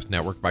Broadcast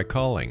Network by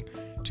calling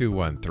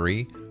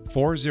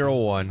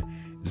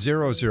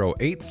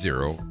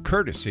 213-401-0080,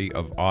 courtesy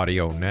of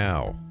Audio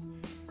Now.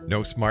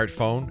 No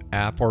smartphone,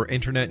 app, or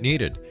internet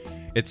needed.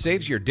 It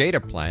saves your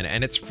data plan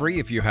and it's free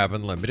if you have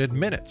unlimited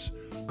minutes.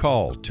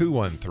 Call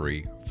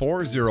 213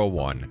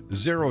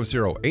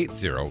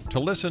 213-401-0080 to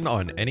listen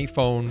on any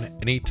phone,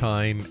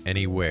 anytime,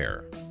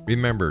 anywhere.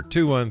 Remember,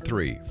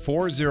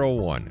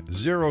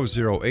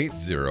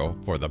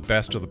 213-401-0080 for the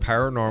best of the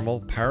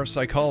paranormal,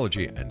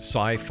 parapsychology, and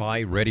sci-fi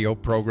radio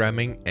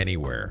programming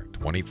anywhere,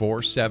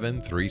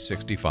 24/7,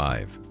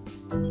 365.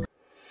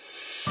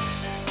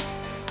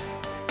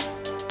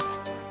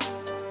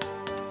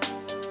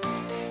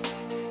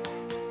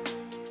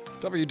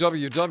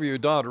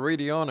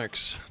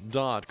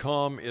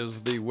 www.radionics.com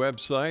is the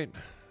website.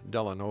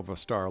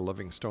 Delahnnovah-Starr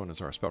Livingstone is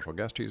our special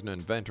guest. He's an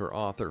inventor,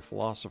 author,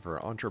 philosopher,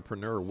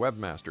 entrepreneur,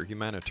 webmaster,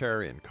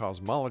 humanitarian,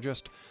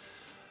 cosmologist,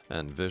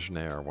 and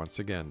visionaire. Once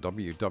again,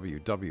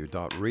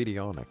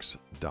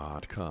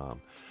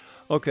 www.radionics.com.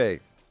 Okay.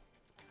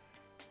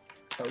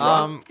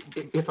 Rob,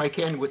 if I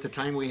can, with the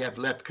time we have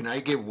left, can I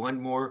give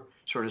one more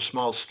sort of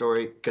small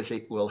story, because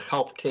it will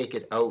help take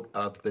it out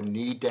of the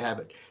need to have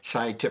it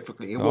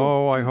scientifically?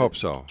 I hope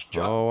so.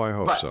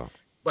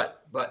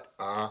 But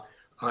I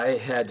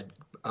had,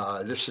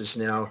 this is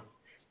now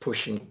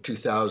pushing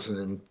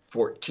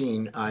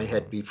 2014, I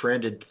had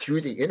befriended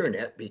through the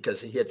internet,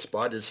 because he had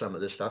spotted some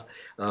of this stuff,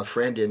 a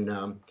friend in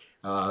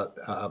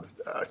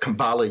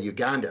Kampala,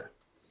 Uganda,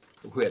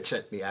 who had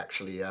sent me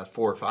actually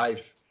 4 or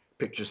 5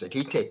 pictures that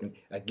he'd taken,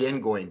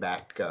 again going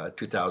back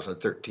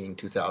 2013,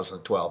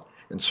 2012,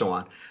 and so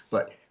on.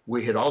 But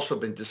we had also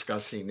been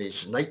discussing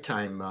these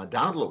nighttime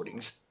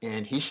downloadings,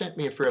 and he sent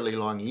me a fairly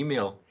long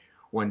email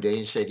one day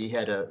and said he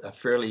had a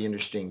fairly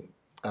interesting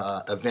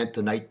event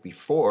the night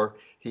before.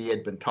 He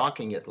had been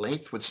talking at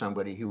length with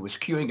somebody who was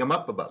queuing him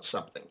up about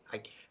something.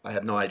 I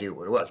have no idea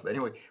what it was. But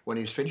anyway, when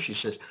he was finished, he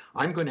says,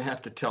 "I'm going to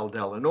have to tell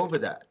Delahnnovah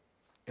that."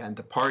 And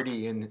the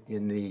party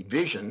in the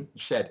vision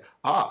said,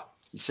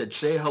 he said,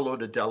 "Say hello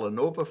to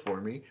Delahnnovah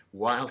for me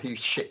while he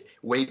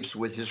waves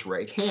with his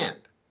right hand."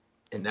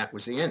 And that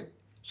was the end.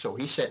 So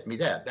he sent me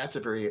that. That's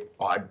a very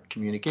odd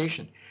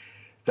communication.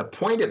 The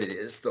point of it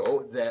is,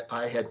 though, that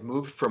I had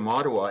moved from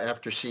Ottawa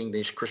after seeing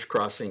these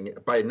crisscrossing.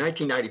 By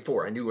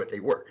 1994, I knew what they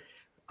were.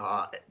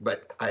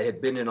 But I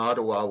had been in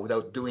Ottawa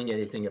without doing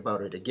anything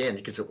about it again,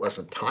 because it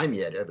wasn't time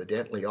yet,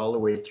 evidently, all the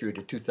way through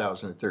to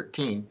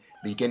 2013.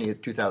 Beginning of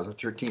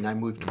 2013, I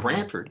moved to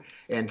Brantford.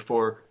 And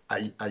for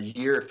a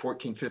year,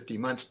 14,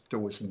 15 months, there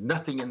was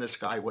nothing in the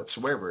sky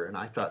whatsoever. And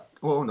I thought,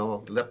 oh,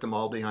 no, left them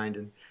all behind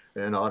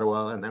in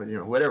Ottawa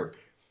and, whatever.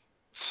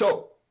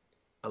 So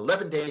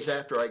 11 days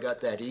after I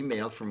got that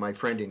email from my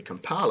friend in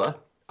Kampala,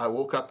 I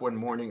woke up one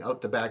morning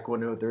out the back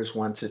window. There's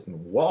one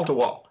sitting wall to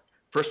wall.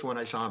 First one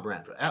I saw in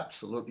Brantford,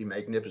 absolutely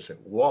magnificent,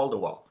 wall to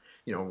wall,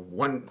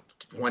 one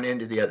end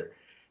to the other.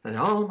 And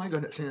oh my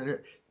goodness,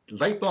 the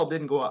light bulb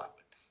didn't go off.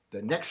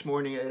 The next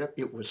morning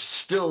it was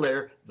still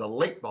there. The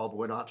light bulb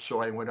went off,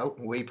 so I went out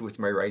and waved with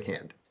my right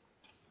hand.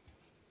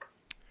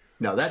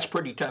 Now that's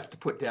pretty tough to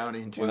put down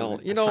into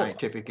a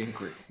scientific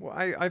inquiry. Well,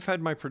 I've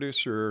had my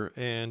producer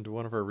and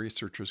one of our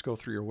researchers go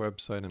through your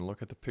website and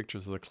look at the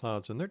pictures of the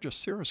clouds, and they're just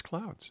cirrus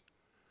clouds.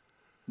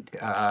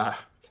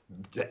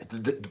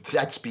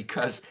 That's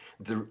because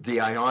the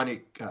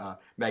ionic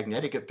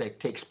magnetic effect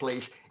takes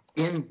place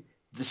in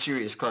the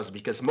Sirius clouds,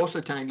 because most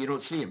of the time you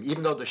don't see them.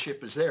 Even though the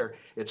ship is there,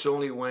 it's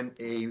only when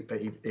a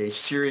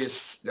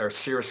Sirius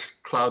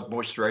cloud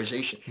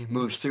moisturization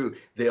moves through,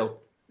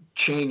 they'll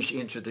change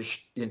into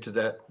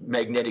the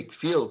magnetic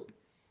field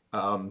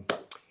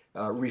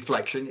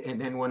reflection,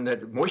 and then when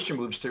the moisture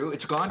moves through,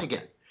 it's gone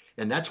again.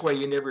 And that's why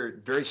you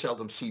very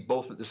seldom see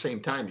both at the same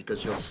time,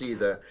 because you'll see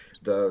the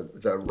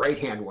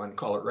right-hand one,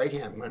 call it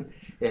right-hand one,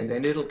 and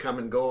then it'll come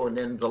and go, and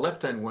then the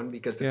left-hand one,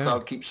 because the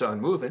cloud keeps on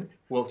moving,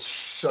 will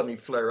suddenly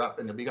flare up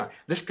and they'll be gone.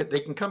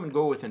 They can come and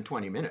go within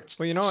 20 minutes.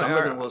 Well, some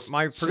of them will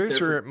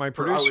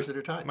for hours at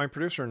a time. My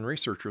producer and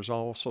researchers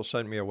also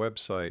sent me a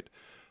website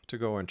to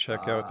go and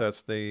check out.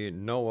 That's the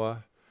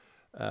NOAA,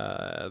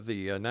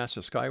 the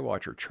NASA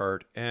Skywatcher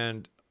chart,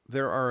 and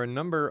there are a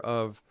number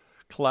of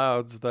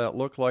clouds that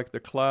look like the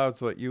clouds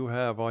that you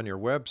have on your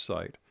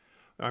website.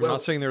 I'm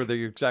not saying they're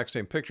the exact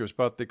same pictures,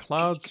 but the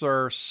clouds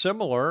are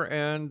similar,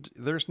 and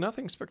there's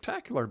nothing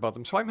spectacular about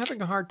them. So I'm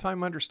having a hard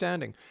time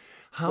understanding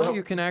how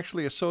you can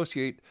actually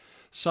associate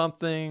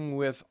something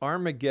with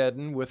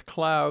Armageddon, with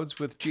clouds,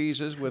 with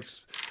Jesus,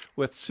 with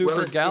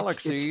super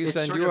galaxies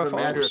and UFOs. It's sort of a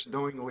matter of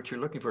knowing what you're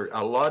looking for.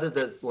 A lot of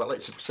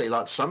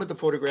some of the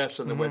photographs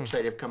on the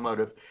website have come out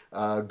of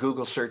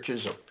Google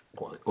searches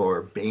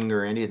or Bing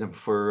or any of them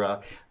for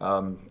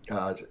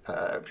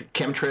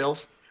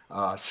chemtrails,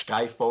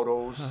 sky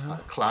photos,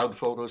 cloud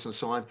photos, and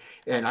so on.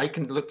 And I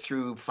can look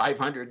through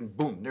 500 and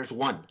boom, there's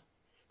one.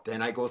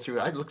 Then I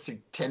look through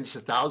tens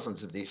of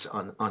thousands of these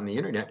on the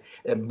internet,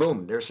 and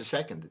boom, there's a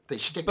second. They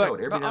stick out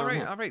every now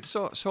and then. All right.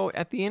 So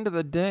at the end of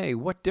the day,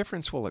 what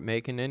difference will it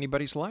make in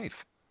anybody's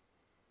life?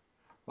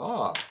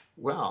 Oh,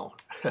 well,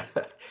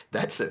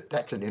 that's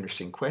an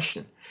interesting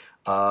question.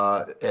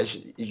 As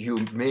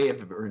you may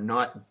have or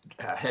not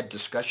had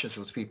discussions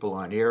with people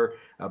on air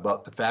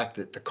about the fact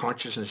that the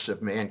consciousness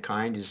of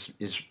mankind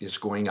is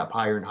going up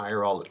higher and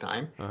higher all the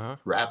time,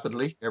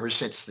 rapidly, ever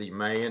since the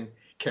Mayan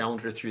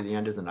calendar through the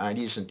end of the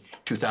 90s and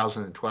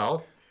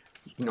 2012.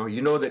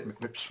 you know that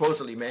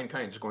supposedly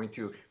mankind is going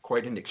through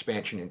quite an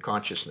expansion in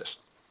consciousness.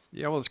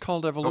 Yeah, well, it's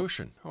called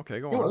evolution. Okay,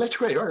 go on. Well, that's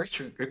great. All right,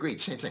 sure,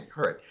 agreed. Same thing.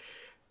 All right.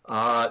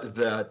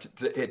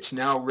 It's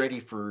now ready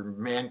for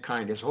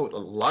mankind as a whole. A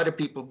lot of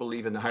people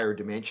believe in the higher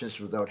dimensions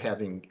without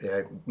having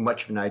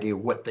much of an idea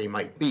what they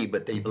might be,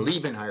 but they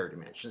believe in higher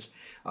dimensions.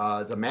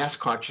 The mass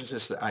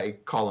consciousness, that I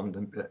call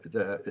them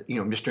the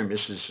Mr. and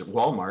Mrs.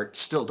 Walmart,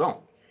 still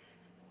don't.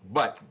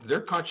 But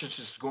their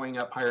consciousness is going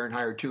up higher and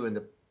higher too, and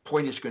the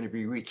point is going to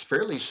be reached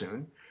fairly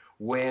soon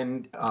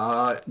when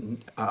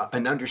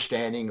an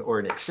understanding or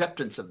an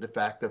acceptance of the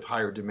fact of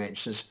higher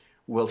dimensions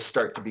will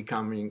start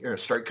coming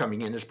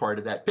in as part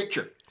of that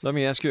picture. Let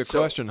me ask you a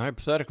question.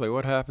 Hypothetically,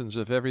 what happens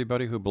if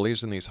everybody who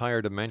believes in these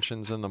higher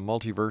dimensions and the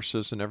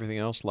multiverses and everything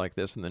else like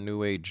this in the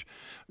New Age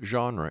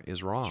genre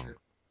is wrong? Sure.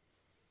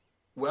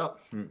 Well,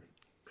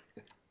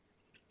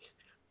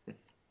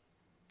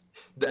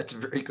 that's a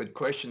very good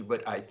question,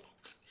 but I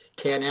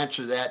can't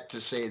answer that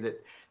to say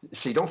that.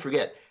 See, don't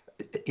forget,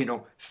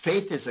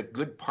 faith is a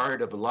good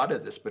part of a lot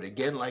of this, but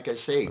again, like I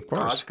say,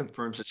 cause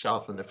confirms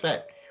itself in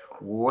effect.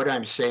 What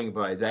I'm saying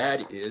by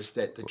that is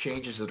that the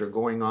changes that are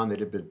going on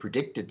that have been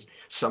predicted,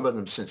 some of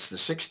them since the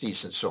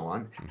 60s and so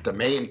on, the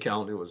Mayan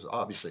calendar was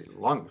obviously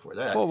long before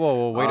that.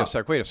 Whoa, wait a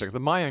sec. The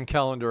Mayan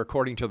calendar,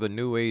 according to the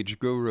New Age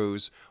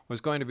gurus,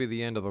 was going to be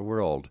the end of the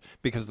world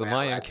because the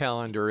Mayan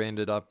calendar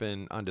ended up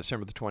on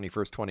December the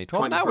 21st,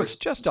 2012. That was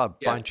just a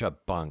bunch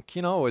of bunk.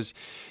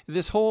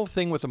 This whole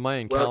thing with the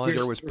Mayan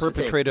calendar was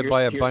perpetrated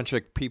by a bunch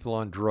of people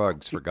on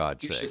drugs, for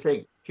God's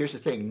sake. Here's the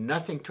thing.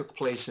 Nothing took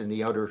place in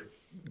the outer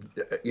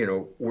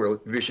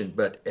world vision,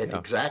 but at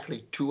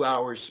exactly 2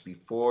 hours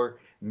before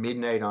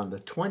midnight on the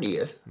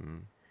 20th,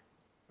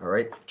 all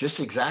right,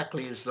 just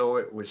exactly as though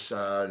it was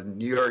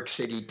New York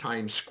City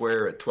Times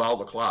Square at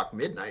 12 o'clock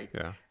midnight,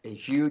 a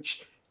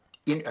huge,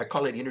 I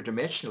call it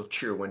interdimensional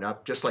cheer went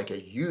up, just like a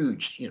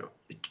huge,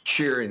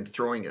 cheer and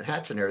throwing of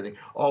hats and everything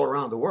all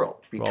around the world.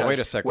 Well, wait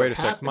a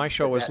sec. My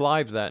show was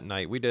live that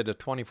night. We did a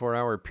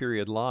 24-hour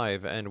period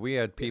live, and we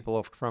had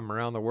people from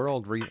around the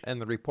world,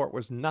 and the report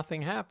was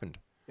nothing happened.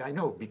 I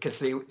know, because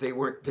they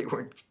weren't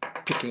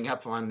picking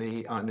up on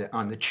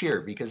the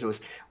cheer, because it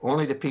was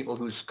only the people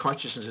whose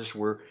consciousnesses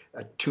were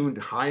attuned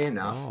high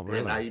enough,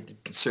 and I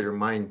consider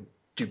mine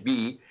to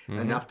be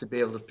enough to be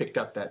able to pick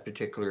up that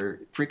particular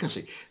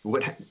frequency.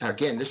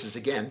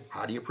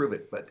 How do you prove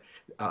it? But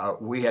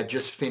we had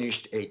just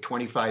finished a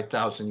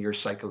 25,000 year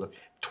cycle of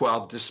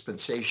 12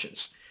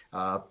 dispensations.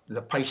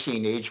 The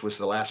Piscean age was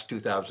the last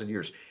 2,000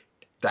 years.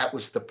 That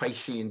was the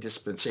Piscean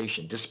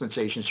dispensation.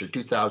 Dispensations are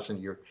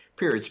 2,000-year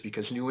periods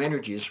because new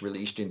energy is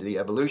released into the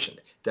evolution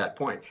at that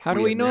point. How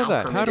do we know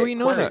that? How do we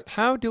know that?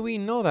 How do we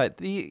know that?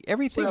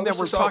 Everything that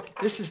we're talking.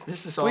 This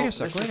is all. Wait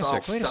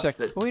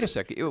a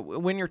sec.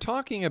 When you're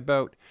talking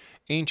about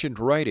ancient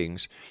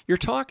writings, you're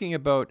talking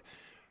about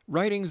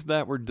writings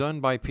that were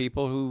done by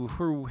people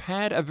who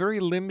had a very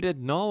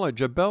limited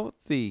knowledge about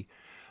the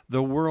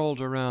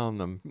world around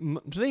them.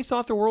 They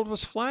thought the world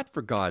was flat,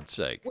 for God's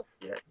sake.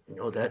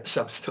 Yeah, that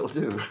some still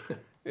do.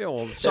 Yeah,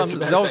 well,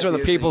 those are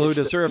the people who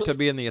deserve to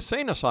be in the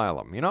insane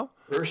asylum,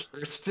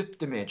 Earth's fifth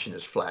dimension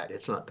is flat.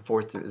 It's not the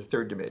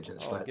third dimension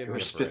is flat.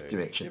 Earth's fifth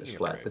dimension is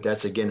flat, but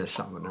that's again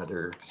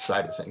another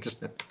side of things.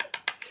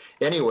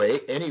 Anyway,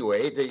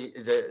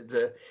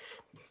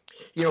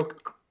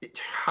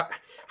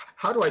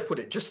 how do I put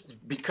it?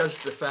 Just because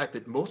the fact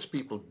that most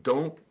people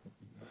don't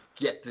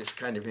get this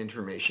kind of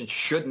information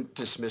shouldn't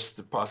dismiss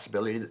the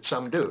possibility that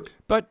some do.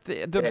 But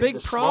the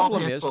big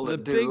problem is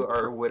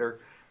what are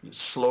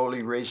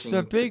slowly raising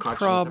the big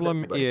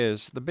problem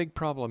is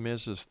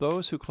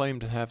those who claim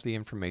to have the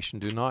information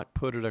do not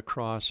put it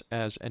across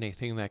as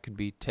anything that could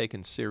be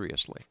taken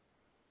seriously.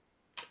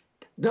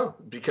 No,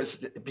 because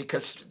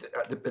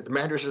the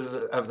matters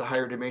of the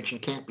higher dimension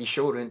can't be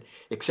shown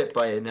except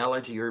by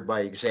analogy or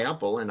by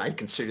example, and I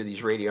consider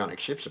these radionic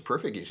ships a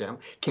perfect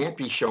example. Can't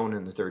be shown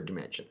in the third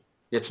dimension.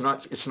 It's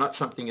not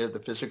something of the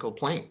physical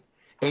plane.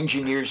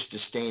 Engineers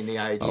disdain the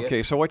idea.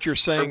 Okay, so what you're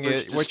saying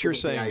is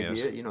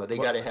they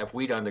got to have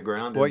wheat on the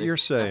ground. What you're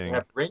saying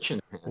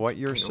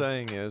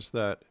is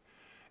that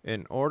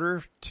in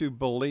order to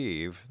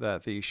believe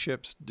that these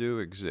ships do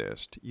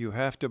exist, you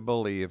have to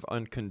believe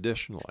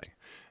unconditionally.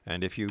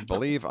 And if you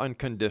believe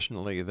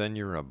unconditionally, then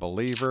you're a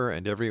believer,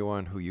 and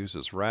everyone who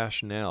uses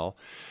rationale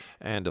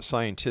and a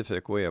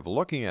scientific way of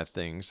looking at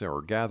things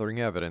or gathering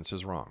evidence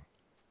is wrong.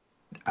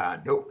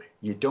 No,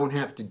 you don't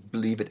have to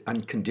believe it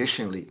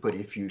unconditionally, but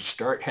if you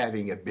start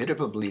having a bit of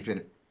a belief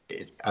in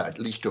it, at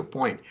least to a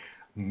point,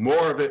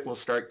 more of it will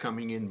start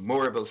coming in,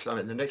 more of it will start,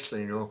 and the next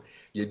thing you know,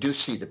 you do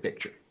see the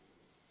picture.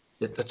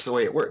 That's the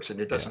way it works,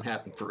 and it doesn't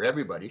happen for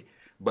everybody,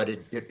 but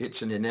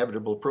it's an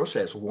inevitable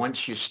process.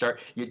 Once you start,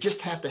 you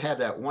just have to have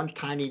that one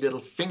tiny little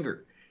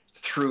finger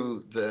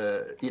through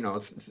the,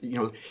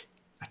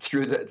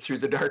 through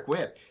the dark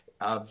web.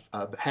 Of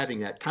having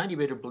that tiny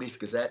bit of belief,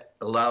 because that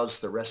allows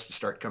the rest to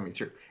start coming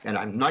through. And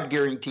I'm not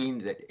guaranteeing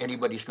that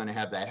anybody's going to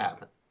have that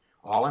happen.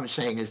 All I'm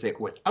saying is that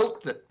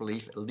without that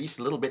belief, at least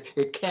a little bit,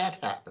 it can't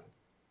happen.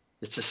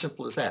 It's as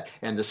simple as that.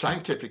 And the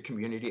scientific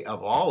community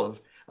of all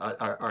of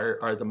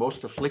are the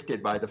most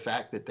afflicted by the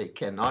fact that they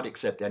cannot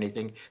accept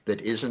anything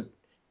that isn't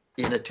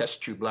in a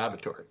test tube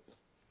laboratory.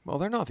 Well,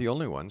 they're not the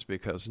only ones,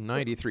 because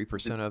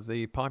 93% of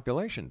the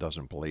population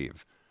doesn't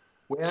believe.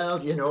 Well,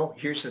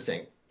 here's the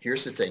thing.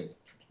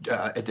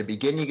 At the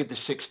beginning of the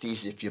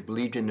 60s, if you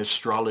believed in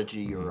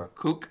astrology, you're a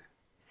kook.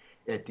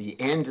 At the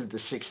end of the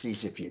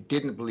 60s, if you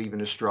didn't believe in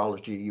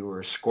astrology, you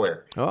were a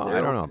square. Oh, I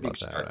don't know about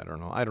that.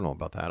 I don't know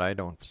about that. I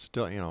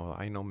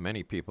know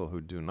many people who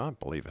do not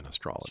believe in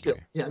astrology.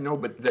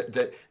 But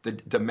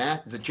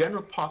the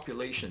general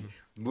population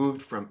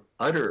moved from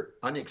utter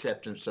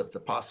unacceptance of the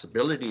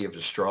possibility of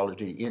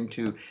astrology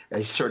into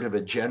a sort of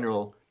a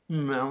general,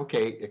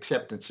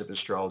 acceptance of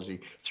astrology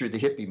through the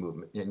hippie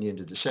movement and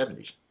into the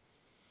 70s.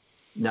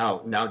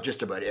 Now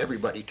just about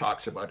everybody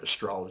talks about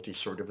astrology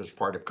sort of as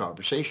part of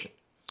conversation.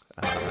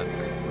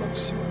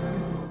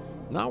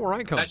 Not where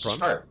I come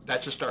from.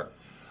 That's a start.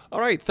 All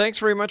right. Thanks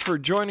very much for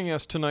joining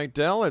us tonight,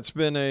 Del. It's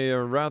been a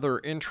rather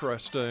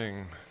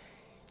interesting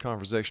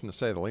conversation, to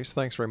say the least.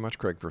 Thanks very much,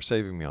 Craig, for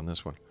saving me on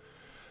this one.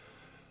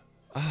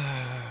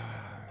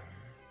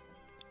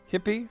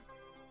 Hippie,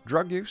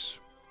 drug use,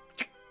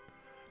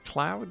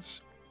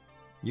 clouds,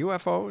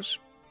 UFOs,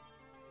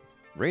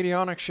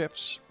 radionic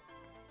ships.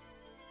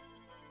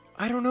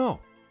 I don't know.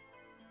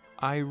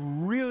 I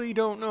really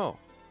don't know.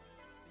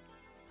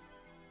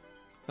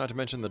 Not to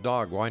mention the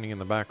dog whining in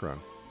the background.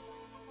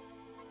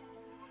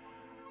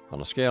 On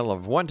a scale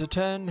of 1 to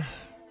 10,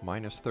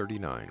 minus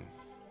 39.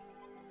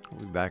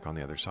 We'll be back on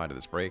the other side of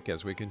this break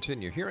as we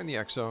continue here in the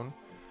X Zone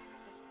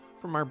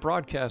from our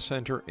broadcast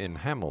center in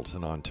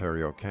Hamilton,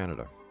 Ontario,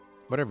 Canada.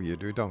 Whatever you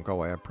do, don't go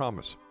away, I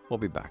promise. We'll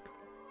be back.